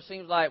position where it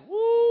seems like,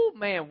 woo,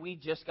 man, we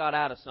just got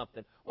out of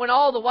something. When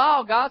all the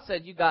while God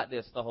said, you got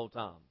this the whole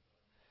time.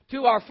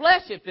 To our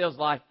flesh it feels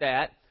like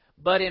that,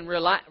 but in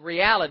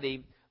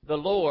reality, the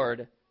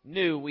Lord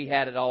knew we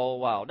had it all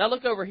the while. Now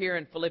look over here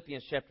in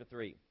Philippians chapter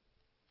 3.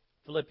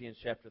 Philippians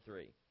chapter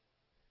 3.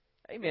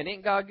 Amen.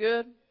 Ain't God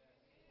good?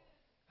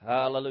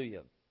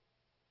 Hallelujah.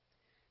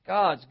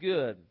 God's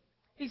good.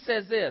 He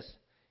says this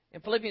in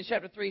Philippians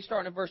chapter 3,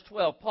 starting in verse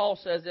 12. Paul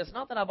says this,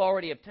 not that I've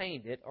already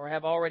obtained it or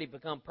have already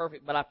become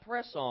perfect, but I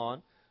press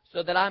on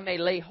so that I may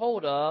lay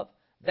hold of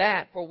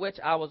that for which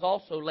I was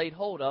also laid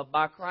hold of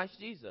by Christ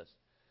Jesus.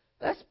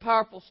 That's a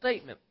powerful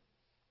statement.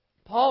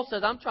 Paul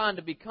says, I'm trying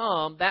to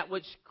become that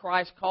which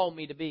Christ called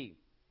me to be.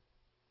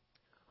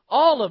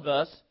 All of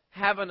us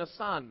have an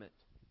assignment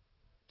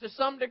to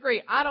some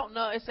degree. I don't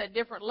know, it's at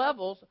different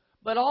levels,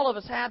 but all of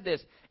us have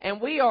this.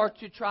 And we are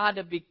to try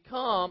to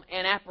become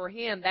and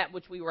apprehend that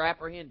which we were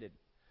apprehended.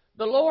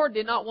 The Lord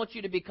did not want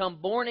you to become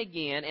born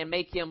again and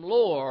make Him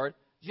Lord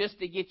just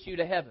to get you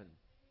to heaven.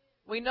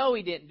 We know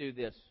He didn't do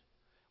this.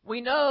 We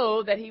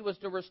know that He was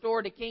to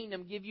restore the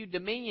kingdom, give you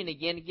dominion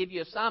again, and give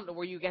you assignment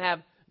where you can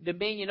have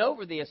dominion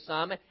over the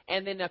assignment,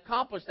 and then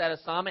accomplish that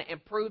assignment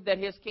and prove that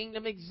His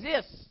kingdom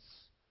exists.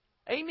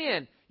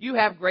 Amen. You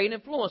have great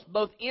influence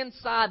both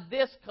inside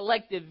this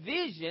collective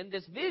vision,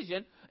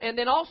 and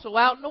then also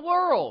out in the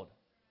world.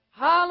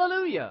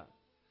 Hallelujah.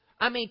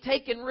 I mean,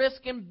 taking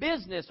risk in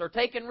business, or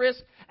taking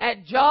risk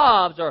at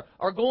jobs,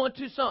 or going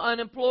to an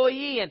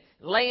employee and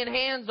laying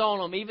hands on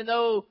them, even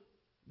though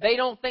they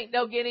don't think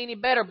they'll get any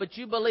better, but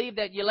you believe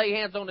that you lay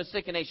hands on the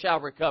sick and they shall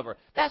recover.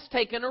 That's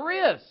taking a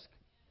risk.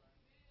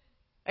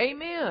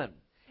 Amen.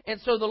 And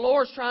so the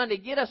Lord's trying to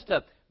get us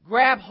to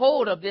grab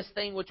hold of this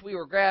thing which we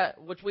were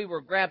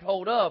grabbed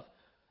hold of.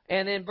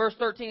 And in verse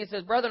 13 it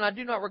says, Brethren, I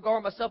do not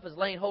regard myself as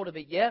laying hold of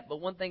it yet, but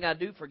one thing I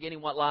do,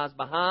 forgetting what lies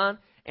behind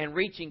and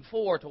reaching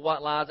forward to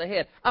what lies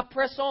ahead. I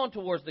press on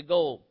towards the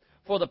goal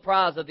for the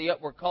prize of the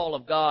upward call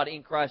of God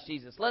in Christ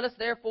Jesus. Let us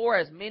therefore,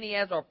 as many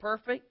as are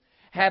perfect,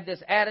 have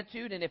this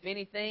attitude, and if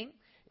anything,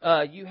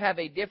 you have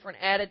a different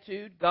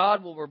attitude,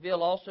 God will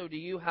reveal also to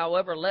you.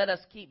 However, let us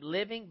keep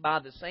living by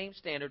the same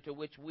standard to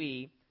which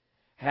we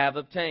have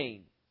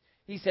obtained.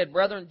 He said,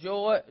 Brethren,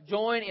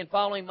 join in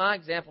following my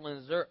example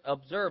and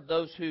observe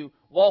those who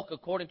walk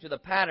according to the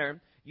pattern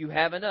you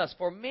have in us.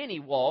 For many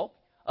walk,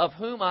 of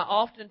whom I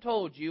often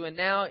told you, and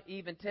now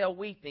even tell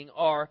weeping,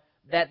 are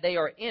that they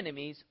are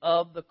enemies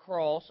of the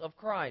cross of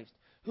Christ,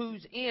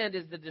 whose end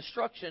is the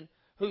destruction,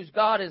 whose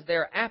God is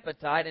their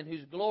appetite, and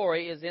whose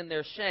glory is in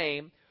their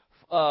shame,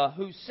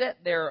 who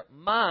set their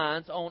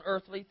minds on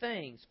earthly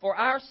things. For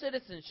our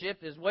citizenship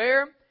is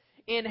where?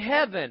 In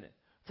heaven,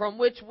 from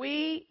which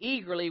we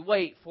eagerly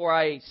wait for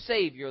a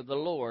Savior, the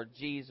Lord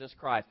Jesus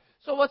Christ.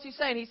 So what's he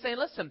saying? He's saying,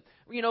 listen,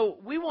 we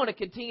want to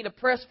continue to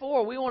press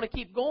forward. We want to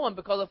keep going,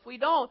 because if we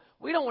don't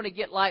want to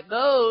get like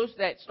those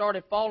that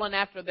started falling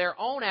after their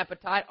own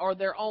appetite or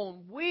their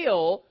own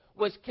will,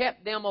 which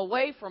kept them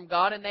away from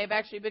God, and they've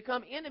actually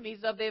become enemies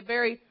of the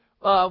very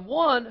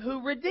one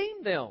who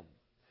redeemed them.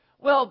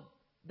 Well,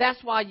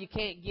 that's why you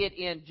can't get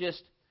in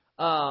just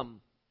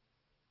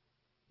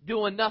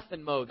doing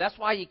nothing mode. That's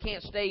why you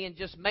can't stay in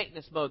just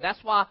maintenance mode.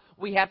 That's why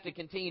we have to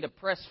continue to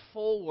press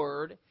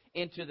forward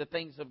into the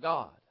things of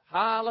God.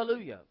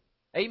 Hallelujah.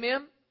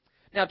 Amen?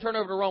 Now turn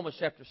over to Romans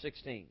chapter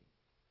 16.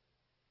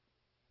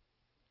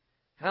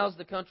 How's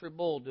the country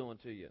bull doing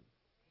to you?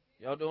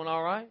 Y'all doing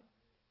all right?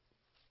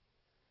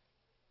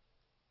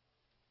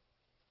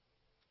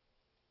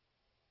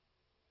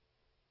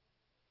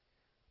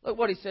 Look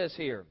what he says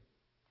here.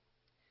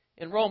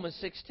 In Romans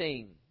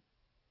 16,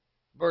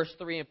 verse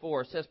 3 and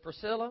 4, it says,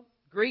 Priscilla,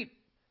 greet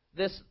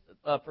this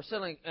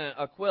Priscilla and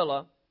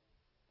Aquila,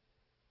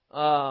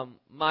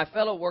 my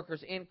fellow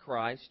workers in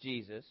Christ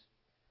Jesus,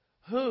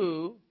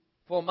 who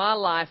for my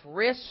life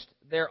risked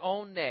their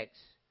own necks,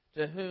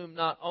 to whom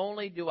not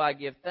only do I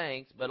give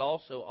thanks, but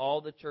also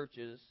all the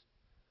churches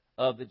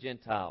of the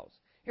Gentiles.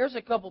 Here's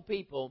a couple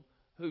people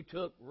who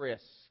took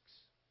risks.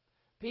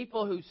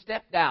 People who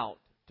stepped out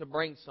to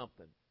bring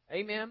something.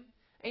 Amen?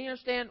 And you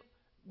understand,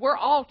 we're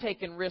all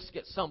taking risk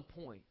at some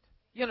point.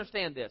 You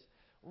understand this?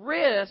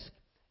 Risk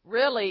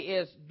really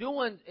is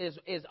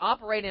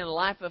operating in a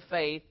life of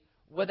faith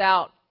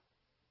without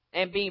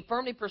and being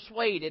firmly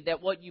persuaded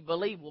that what you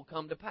believe will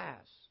come to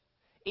pass,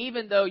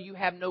 even though you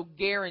have no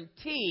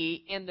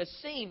guarantee in the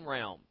seen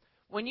realm.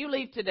 When you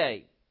leave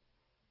today,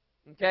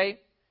 okay,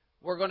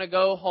 we're going to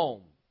go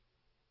home.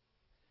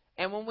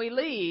 And when we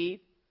leave,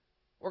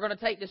 we're going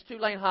to take this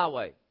 2-lane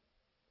highway.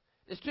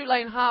 This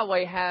 2-lane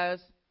highway has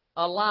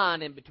a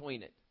line in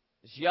between it.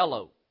 It's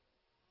yellow.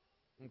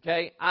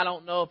 Okay, I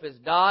don't know if it's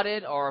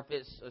dotted or if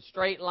it's a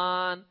straight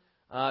line.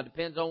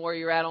 Depends on where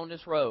you're at on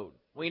this road.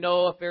 We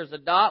know if there's a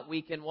dot,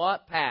 we can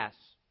what? Pass.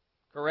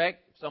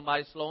 Correct? If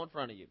somebody's slow in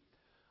front of you.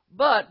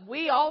 But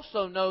we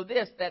also know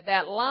this,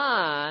 that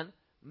line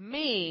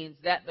means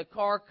that the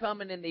car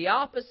coming in the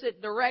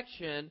opposite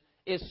direction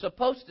is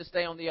supposed to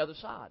stay on the other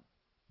side.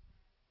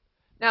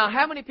 Now,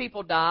 how many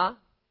people die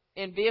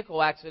in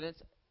vehicle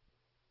accidents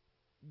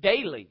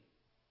daily?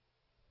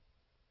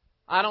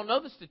 I don't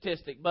know the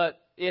statistic, but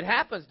it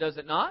happens, does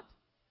it not?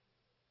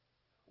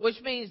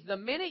 Which means the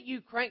minute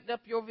you cranked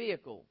up your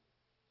vehicle,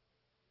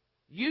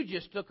 you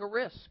just took a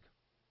risk.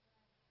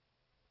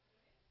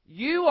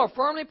 You are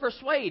firmly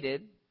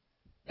persuaded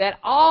that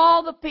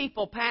all the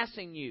people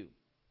passing you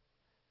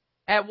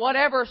at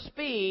whatever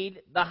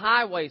speed the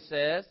highway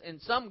says,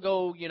 and some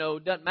go,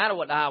 doesn't matter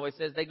what the highway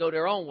says, they go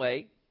their own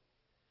way,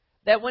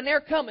 that when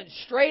they're coming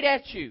straight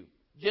at you,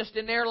 just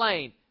in their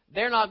lane,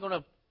 they're not going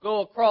to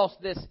go across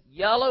this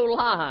yellow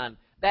line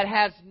that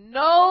has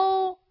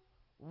no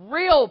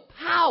real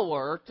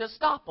power to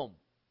stop them.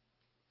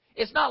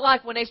 It's not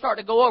like when they start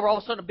to go over, all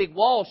of a sudden a big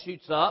wall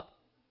shoots up.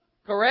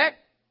 Correct?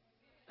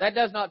 That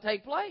does not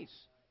take place.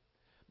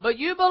 But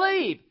you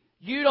believe.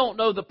 You don't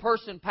know the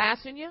person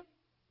passing you.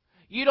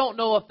 You don't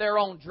know if they're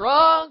on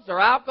drugs or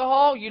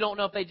alcohol. You don't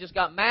know if they just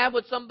got mad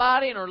with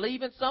somebody and are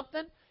leaving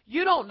something.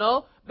 You don't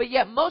know. But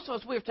yet most of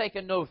us, we've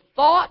taken no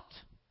thought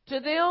to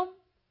them.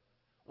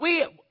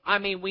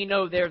 We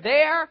know they're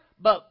there,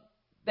 but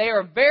they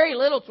are very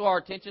little to our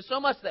attention, so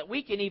much that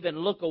we can even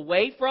look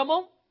away from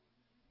them.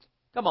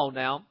 Come on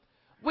now.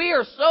 We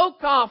are so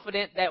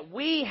confident that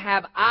we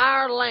have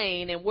our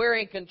lane and we're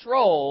in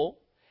control,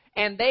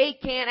 and they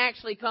can't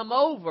actually come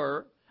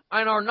over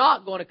and are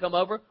not going to come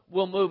over.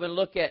 We'll move and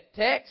look at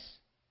text.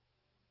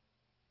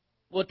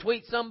 We'll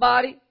tweet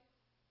somebody.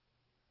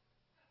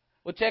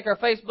 We'll check our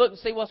Facebook and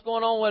see what's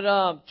going on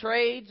with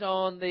trades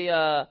on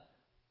the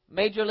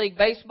Major League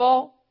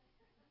Baseball.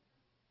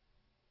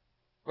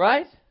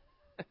 Right?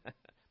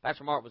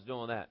 Pastor Mark was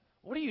doing that.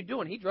 What are you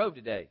doing? He drove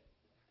today.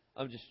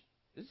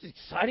 This is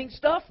exciting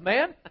stuff,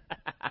 man.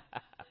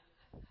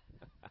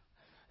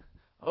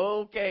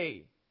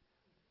 Okay.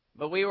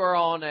 But we were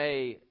on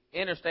a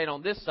interstate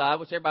on this side,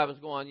 which everybody was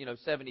going,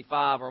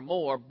 75 or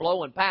more,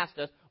 blowing past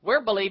us.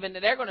 We're believing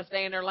that they're going to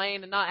stay in their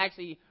lane and not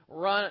actually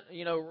run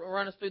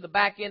us through the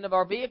back end of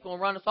our vehicle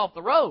and run us off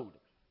the road.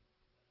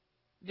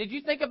 Did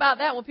you think about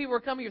that when people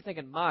were coming? You're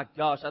thinking, my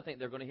gosh, I think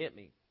they're going to hit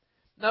me.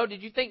 No,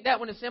 did you think that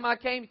when the semi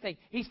came? You think,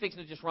 he's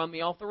fixing to just run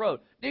me off the road.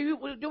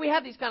 Do we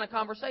have these kind of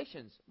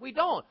conversations? We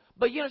don't.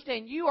 But you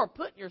understand, you are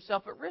putting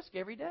yourself at risk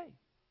every day.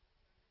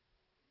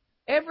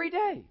 Every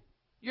day.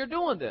 You're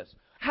doing this.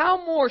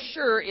 How more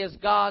sure is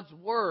God's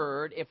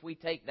Word if we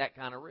take that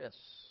kind of risk,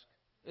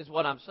 is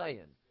what I'm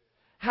saying.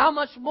 How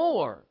much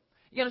more?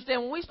 You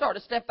understand, when we start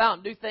to step out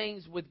and do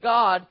things with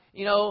God,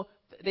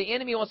 the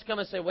enemy wants to come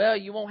and say, well,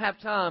 you won't have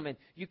time, and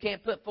you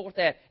can't put forth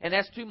that, and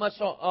that's too much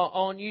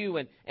on you,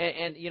 and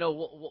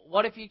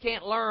what if you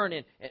can't learn?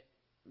 And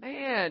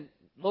man,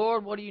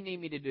 Lord, what do you need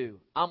me to do?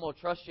 I'm going to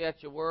trust you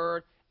at your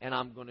word, and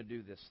I'm going to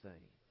do this thing.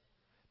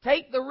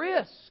 Take the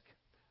risk.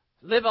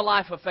 Live a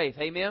life of faith.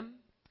 Amen?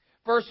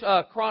 First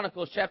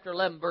Chronicles chapter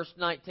 11, verse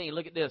 19.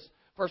 Look at this.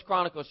 First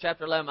Chronicles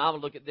chapter 11. I will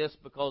look at this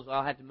because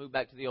I'll have to move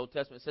back to the Old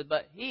Testament. It said,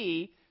 but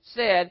he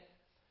said,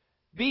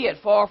 be it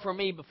far from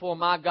me before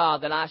my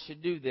God that I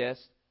should do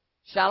this.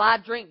 Shall I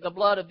drink the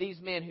blood of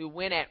these men who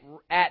went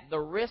at the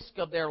risk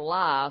of their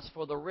lives?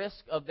 For the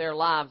risk of their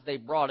lives they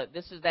brought it.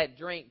 This is that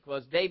drink,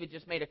 because David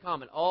just made a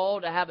comment.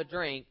 Oh, to have a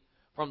drink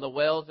from the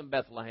wells in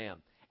Bethlehem.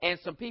 And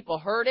some people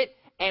heard it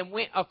and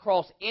went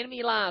across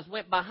enemy lines,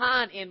 went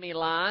behind enemy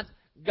lines,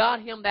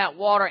 got him that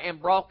water and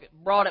brought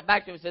it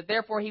back to him and said,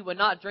 therefore he would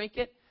not drink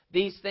it.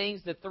 These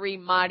things the three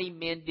mighty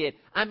men did.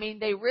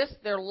 They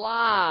risked their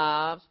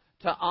lives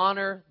to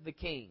honor the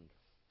king.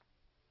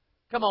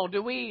 Come on,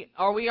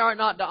 are we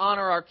not to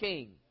honor our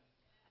king?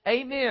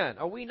 Amen.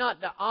 Are we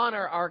not to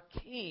honor our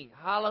king?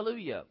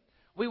 Hallelujah.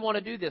 We want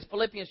to do this.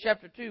 Philippians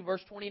chapter 2,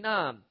 verse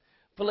 29.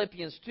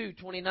 Philippians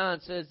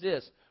 2:29 says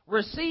this.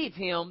 Receive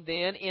him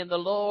then in the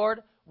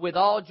Lord with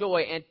all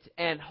joy,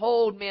 and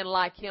hold men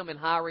like him in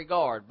high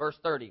regard. Verse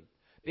 30.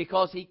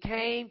 Because he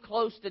came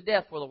close to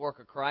death for the work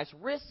of Christ,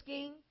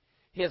 risking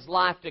his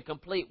life to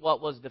complete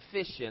what was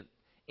deficient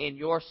in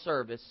your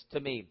service to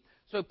me.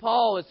 So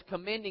Paul is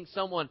commending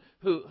someone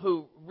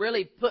who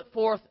really put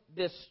forth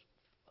this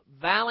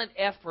valiant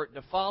effort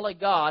to follow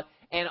God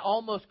and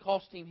almost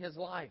cost him his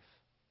life.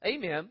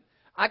 Amen.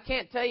 I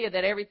can't tell you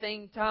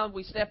that time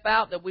we step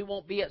out that we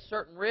won't be at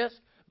certain risk,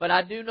 but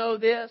I do know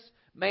this.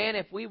 Man,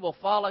 if we will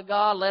follow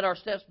God, let our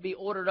steps be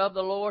ordered of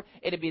the Lord,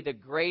 it'll be the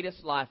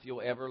greatest life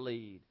you'll ever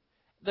lead.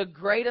 The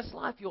greatest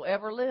life you'll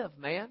ever live,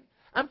 man.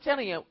 I'm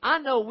telling you, I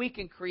know we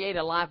can create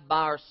a life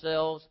by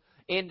ourselves,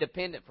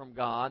 independent from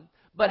God.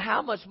 But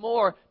how much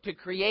more to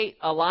create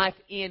a life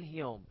in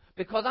Him?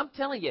 Because I'm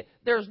telling you,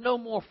 there's no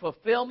more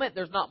fulfillment.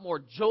 There's not more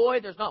joy.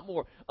 There's not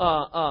more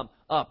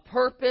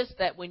purpose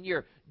that when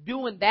you're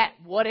doing that,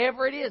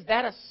 whatever it is,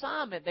 that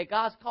assignment that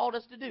God's called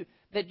us to do,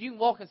 that you can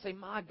walk and say,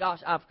 my gosh,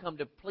 I've come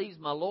to please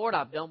my Lord.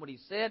 I've done what He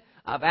said.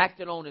 I've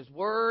acted on His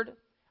Word.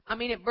 I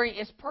mean,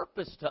 it's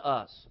purpose to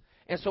us.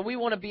 And so we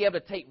want to be able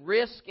to take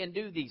risk and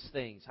do these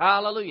things.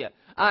 Hallelujah.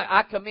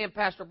 I commend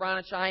Pastor Brian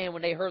and Cheyenne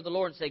when they heard the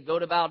Lord and say, go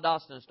to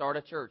Valdosta and start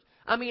a church.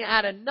 I mean,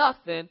 out of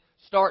nothing,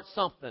 start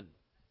something.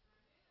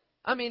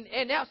 I mean,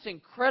 and that's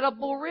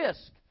incredible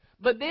risk.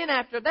 But then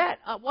after that,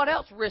 what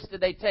else risk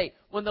did they take?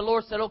 When the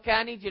Lord said, okay,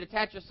 I need you to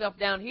attach yourself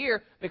down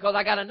here because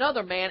I got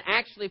another man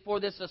actually for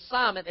this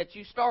assignment that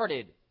you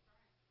started.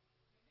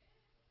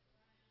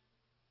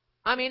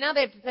 I mean, now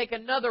they have to take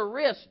another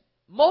risk,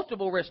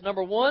 multiple risks.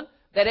 Number one,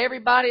 that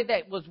everybody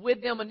that was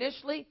with them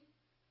initially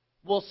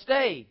will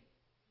stay.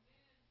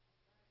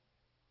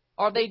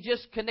 Are they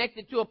just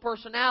connected to a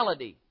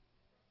personality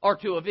or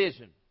to a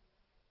vision?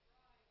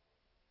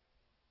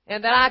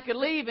 And that I could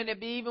leave and it'd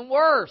be even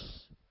worse.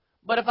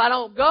 But if I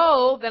don't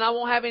go, then I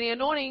won't have any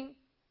anointing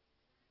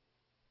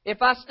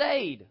if I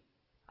stayed.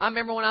 I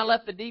remember when I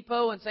left the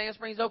depot in Sand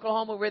Springs,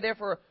 Oklahoma, we were there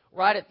for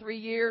right at 3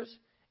 years,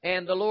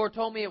 and the Lord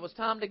told me it was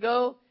time to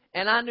go,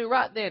 and I knew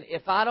right then,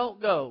 if I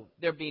don't go,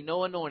 there'll be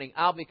no anointing.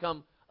 I'll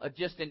become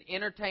just an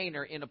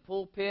entertainer in a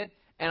pulpit,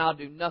 and I'll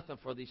do nothing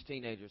for these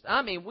teenagers.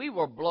 I mean, we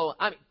were blowing.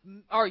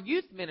 Our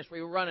youth ministry,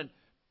 we were running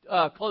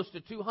close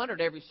to 200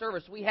 every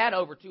service. We had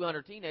over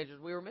 200 teenagers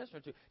we were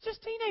ministering to.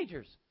 Just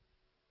teenagers.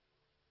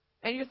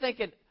 And you're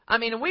thinking,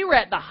 and we were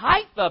at the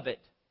height of it.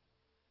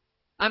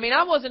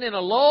 I wasn't in a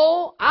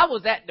lull. I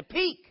was at the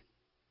peak.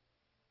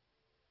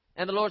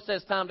 And the Lord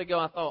says, time to go.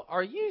 I thought,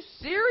 are you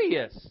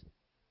serious?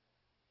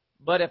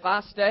 But if I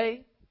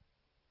stay,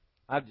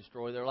 I've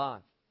destroyed their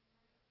life.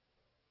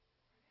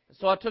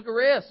 So I took a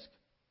risk.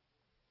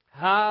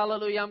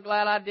 Hallelujah. I'm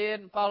glad I did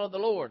and followed the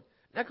Lord.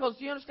 Now, because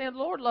you understand, the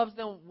Lord loves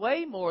them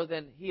way more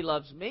than He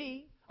loves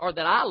me or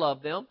that I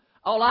love them.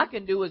 All I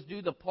can do is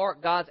do the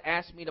part God's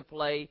asked me to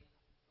play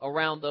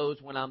around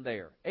those when I'm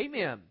there.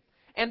 Amen.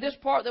 And this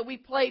part that we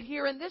played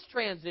here in this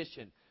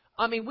transition,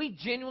 we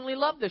genuinely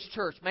love this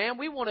church, man.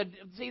 We want to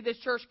see this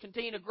church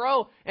continue to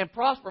grow and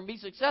prosper and be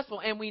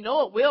successful, and we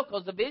know it will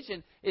because the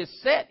vision is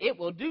set. It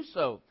will do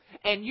so.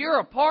 And you're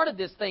a part of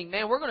this thing,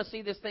 man. We're going to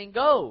see this thing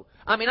go.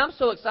 I'm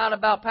so excited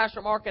about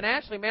Pastor Mark and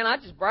Ashley, man. I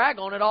just brag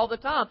on it all the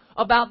time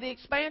about the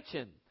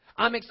expansion.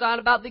 I'm excited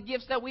about the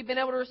gifts that we've been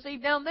able to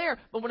receive down there.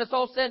 But when it's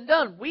all said and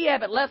done, we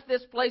haven't left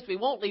this place. We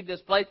won't leave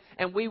this place.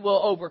 And we will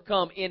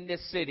overcome in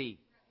this city.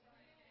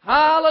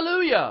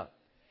 Hallelujah.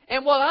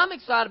 And what I'm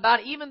excited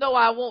about, even though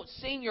I won't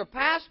senior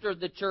pastor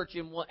the church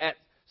at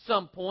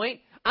some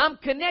point, I'm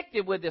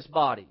connected with this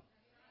body.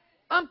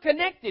 I'm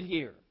connected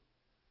here.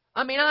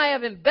 I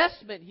have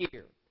investment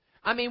here.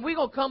 We're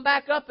going to come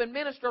back up and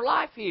minister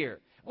life here.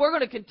 We're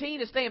going to continue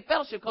to stay in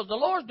fellowship because the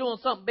Lord's doing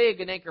something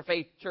big in Anchor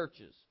Faith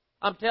churches.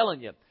 I'm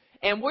telling you.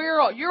 And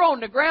you're on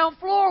the ground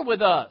floor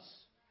with us.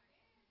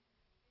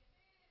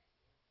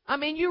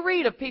 You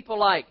read of people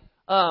like,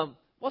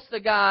 what's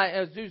the guy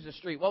at Azusa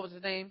Street? What was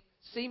his name?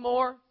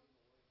 Seymour?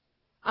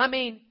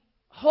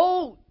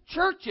 Whole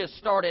churches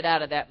started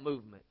out of that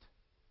movement.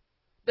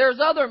 There's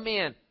other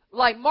men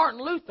like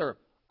Martin Luther,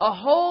 a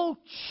whole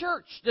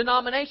church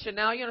denomination.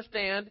 Now, you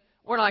understand,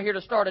 we're not here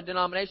to start a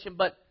denomination,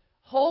 but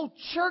whole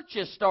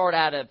churches start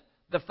out of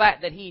the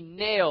fact that he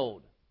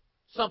nailed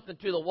something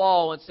to the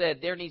wall and said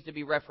there needs to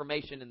be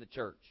reformation in the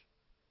church.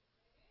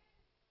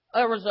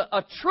 There was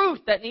a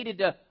truth that needed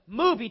to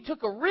move. He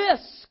took a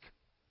risk.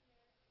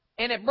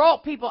 And it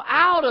brought people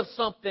out of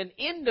something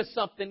into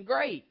something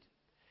great.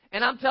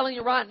 And I'm telling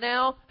you right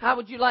now, how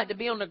would you like to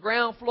be on the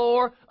ground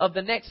floor of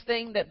the next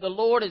thing that the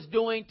Lord is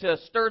doing to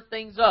stir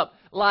things up?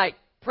 Like,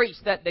 preach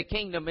that the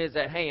kingdom is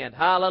at hand.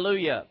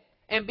 Hallelujah.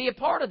 And be a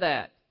part of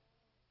that.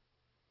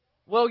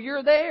 Well,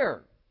 you're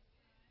there.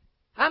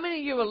 How many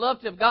of you would love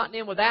to have gotten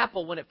in with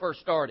Apple when it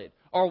first started?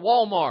 Or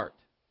Walmart?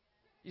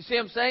 You see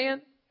what I'm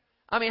saying?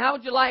 How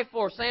would you like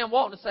for Sam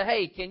Walton to say,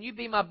 hey, can you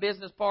be my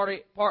business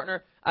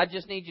partner? I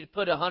just need you to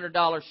put a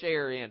 $100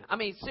 share in.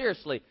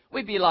 Seriously.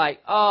 We'd be like,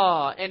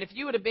 and if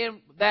you would have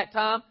been that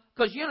time,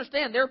 because you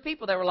understand, there are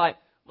people that were like,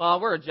 well,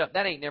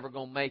 that ain't never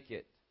going to make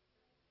it.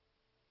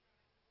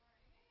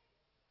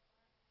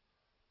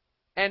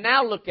 And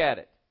now look at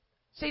it.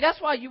 See,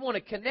 that's why you want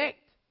to connect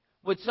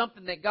with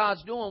something that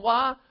God's doing.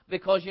 Why?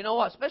 Because you know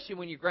what? Especially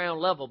when you're ground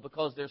level,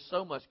 because there's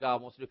so much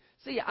God wants to do.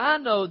 See, I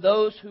know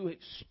those who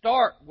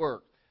start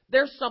work.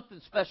 There's something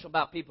special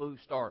about people who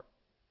start.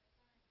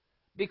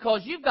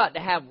 Because you've got to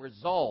have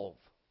resolve.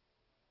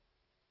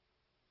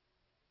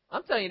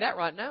 I'm telling you that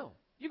right now.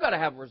 You've got to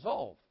have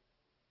resolve.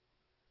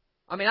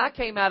 I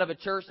came out of a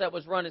church that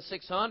was running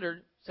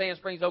 600, Sand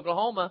Springs,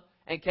 Oklahoma,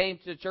 and came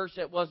to a church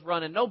that was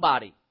running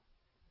nobody.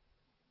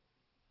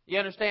 You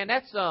understand?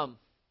 That's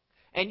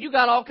and you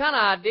got all kind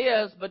of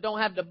ideas, but don't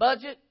have the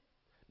budget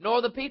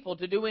nor the people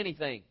to do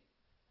anything.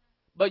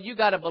 But you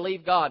got to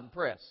believe God and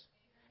press.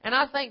 And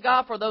I thank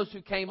God for those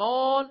who came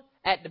on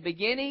at the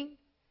beginning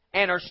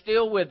and are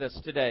still with us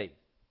today.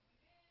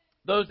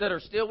 Those that are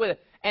still with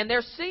it. And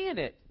they're seeing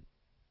it.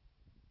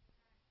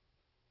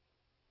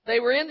 They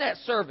were in that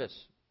service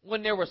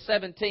when there were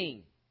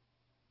 17.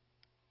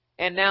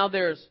 And now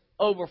there's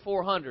over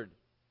 400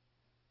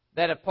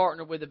 that have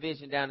partnered with the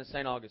vision down in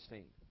St.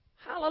 Augustine.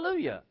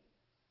 Hallelujah.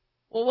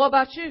 Well, what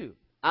about you?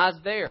 I was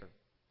there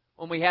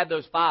when we had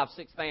those 5,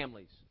 6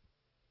 families.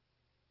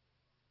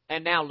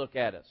 And now look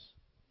at us.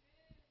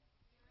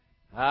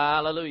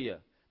 Hallelujah.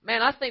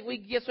 Man, I think we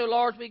can get so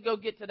large we can go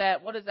get to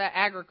that, what is that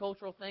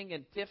agricultural thing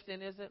in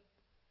Tifton, is it?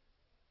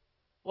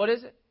 What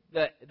is it?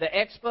 The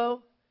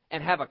expo?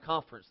 And have a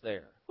conference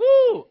there.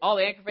 Woo! All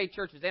the Anchor Faith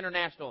churches,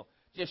 international,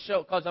 just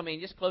show, because,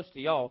 just close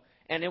to y'all.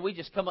 And then we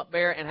just come up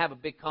there and have a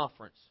big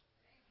conference.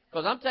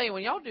 Because I'm telling you,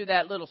 when y'all do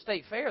that little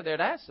state fair there,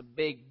 that's a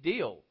big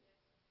deal.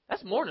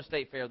 That's more than a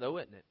state fair, though,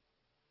 isn't it?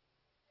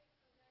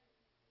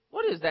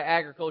 What is that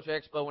agriculture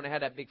expo when they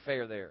had that big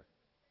fair there?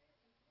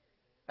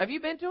 Have you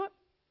been to it?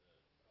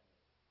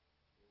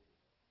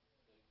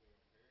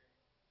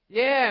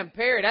 Yeah, in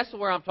Perry. That's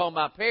where I'm talking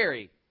about,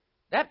 Perry.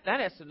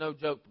 That's a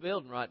no-joke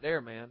building right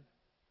there, man.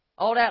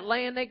 All that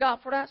land they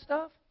got for that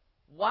stuff?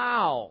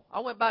 Wow.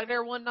 I went back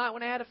there one night when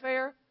they had a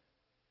fair.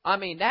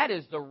 That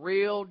is the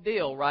real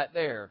deal right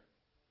there.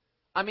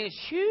 It's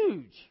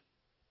huge.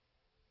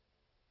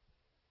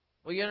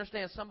 Well, you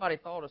understand, somebody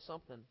thought of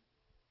something.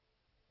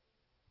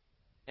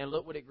 And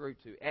look what it grew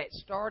to. It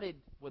started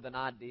with an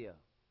idea.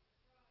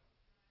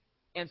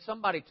 And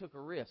somebody took a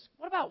risk.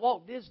 What about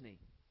Walt Disney?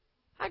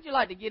 How'd you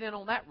like to get in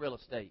on that real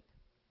estate?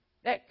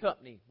 That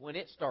company, when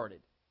it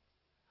started.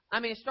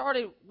 It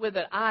started with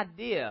an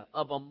idea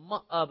of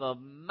a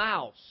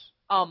mouse.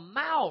 A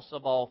mouse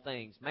of all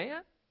things,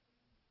 man.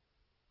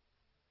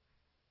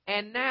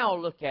 And now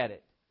look at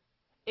it.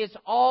 It's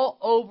all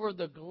over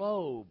the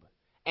globe.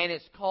 And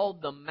it's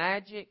called the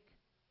Magic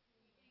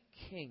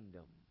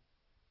Kingdom.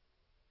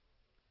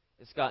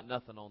 It's got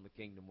nothing on the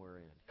kingdom we're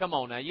in. Come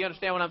on now. You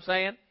understand what I'm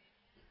saying?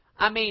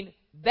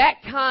 That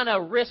kind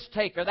of risk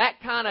taker,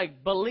 that kind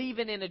of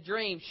believing in a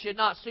dream should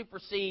not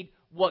supersede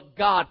what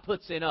God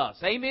puts in us.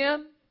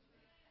 Amen?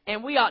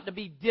 And we ought to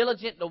be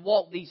diligent to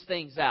walk these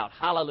things out.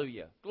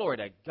 Hallelujah. Glory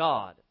to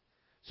God.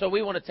 So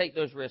we want to take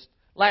those risks.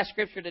 Last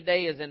scripture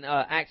today is in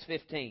Acts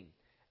 15.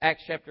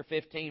 Acts chapter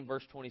 15,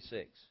 verse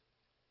 26.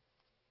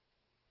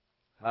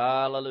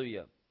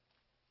 Hallelujah.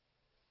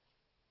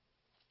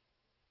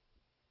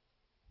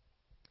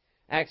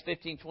 Acts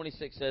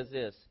 15:26 says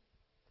this.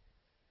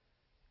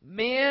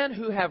 Men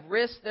who have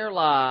risked their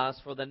lives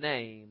for the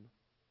name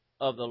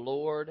of the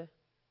Lord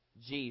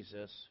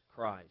Jesus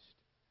Christ.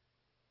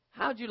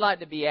 How'd you like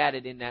to be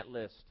added in that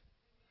list?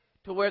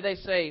 To where they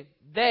say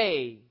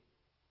they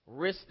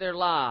risk their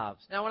lives.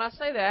 Now, when I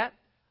say that,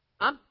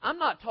 I'm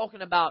not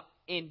talking about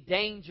in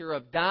danger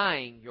of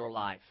dying your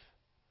life.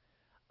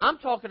 I'm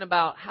talking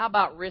about how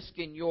about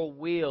risking your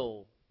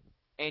will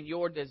and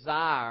your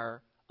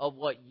desire of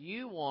what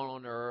you want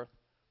on earth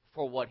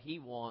for what He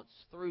wants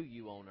through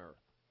you on earth.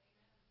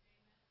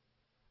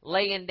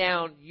 Laying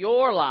down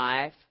your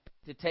life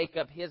to take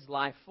up His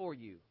life for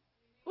you.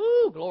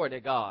 Woo, glory to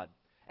God.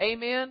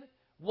 Amen.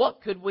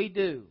 What could we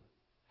do?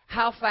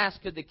 How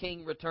fast could the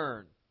King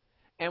return?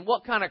 And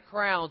what kind of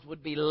crowns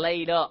would be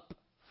laid up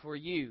for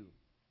you?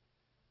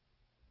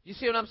 You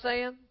see what I'm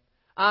saying?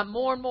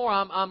 More and more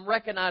I'm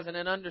recognizing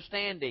and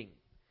understanding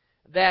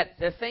that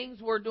the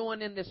things we're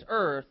doing in this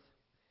earth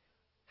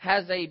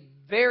has a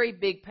very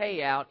big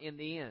payout in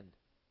the end.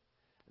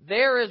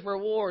 There is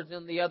rewards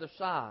on the other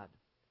side.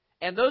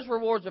 And those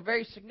rewards are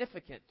very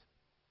significant.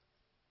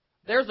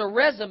 There's a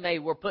resume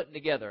we're putting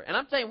together. And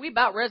I'm telling you, we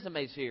about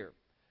resumes here.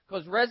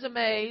 Because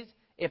resumes,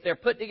 if they're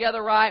put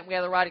together right and we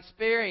have the right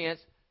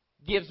experience,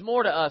 gives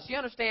more to us. You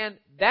understand?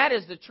 That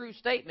is the true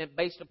statement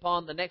based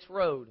upon the next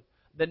road,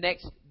 the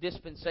next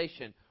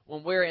dispensation,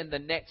 when we're in the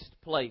next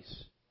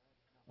place,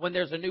 when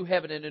there's a new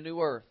heaven and a new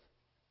earth.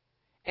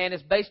 And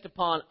it's based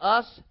upon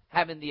us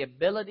having the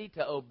ability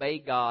to obey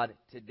God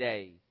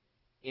today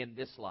in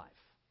this life.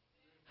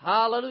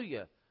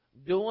 Hallelujah.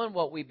 Doing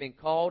what we've been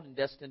called and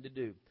destined to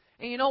do.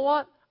 And you know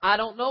what? I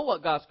don't know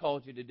what God's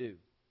called you to do.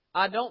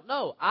 I don't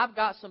know. I've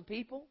got some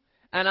people,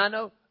 and I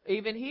know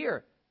even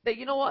here, that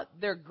you know what?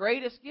 Their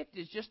greatest gift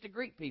is just to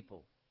greet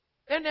people.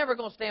 They're never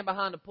going to stand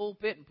behind a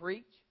pulpit and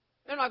preach.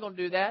 They're not going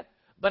to do that.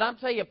 But I'm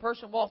telling you, a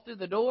person walks through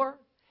the door,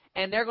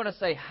 and they're going to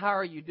say, how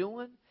are you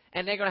doing?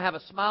 And they're going to have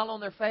a smile on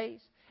their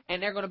face,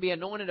 and they're going to be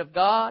anointed of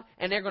God,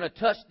 and they're going to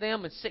touch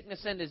them, and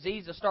sickness and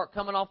disease will start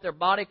coming off their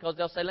body because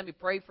they'll say, let me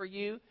pray for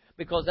you,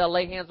 because they'll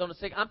lay hands on the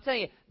sick. I'm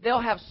telling you, they'll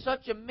have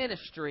such a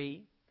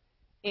ministry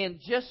in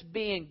just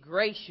being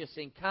gracious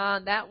and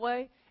kind that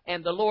way.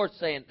 And the Lord's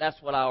saying,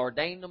 that's what I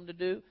ordained them to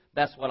do.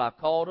 That's what I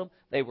called them.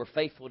 They were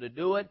faithful to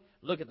do it.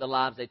 Look at the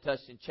lives they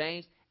touched and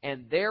changed.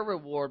 And their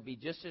reward be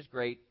just as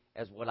great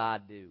as what I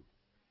do.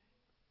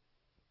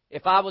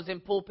 If I was in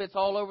pulpits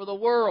all over the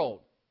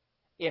world,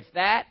 if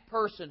that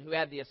person who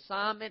had the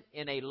assignment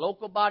in a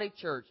local body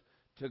church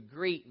to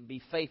greet and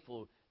be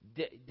faithful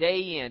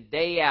day in,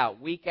 day out,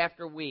 week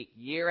after week,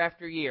 year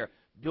after year,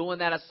 doing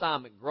that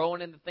assignment,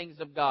 growing in the things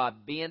of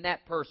God, being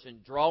that person,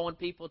 drawing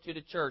people to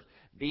the church,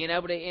 being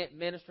able to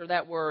minister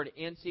that word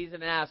in season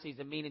and out of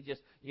season, meaning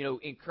just,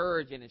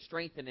 encouraging and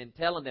strengthening and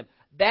telling them,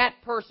 that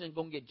person is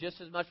going to get just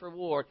as much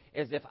reward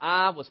as if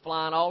I was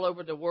flying all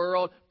over the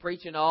world,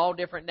 preaching to all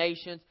different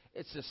nations.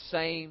 It's the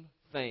same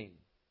thing.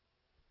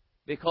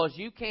 Because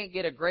you can't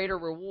get a greater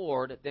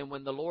reward than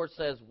when the Lord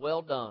says,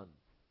 well done.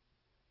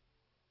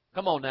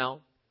 Come on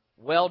now.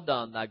 Well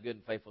done, thy good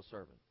and faithful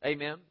servant.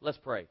 Amen. Let's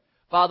pray.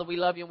 Father, we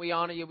love you and we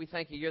honor you. We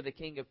thank you. You're the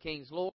King of Kings, Lord.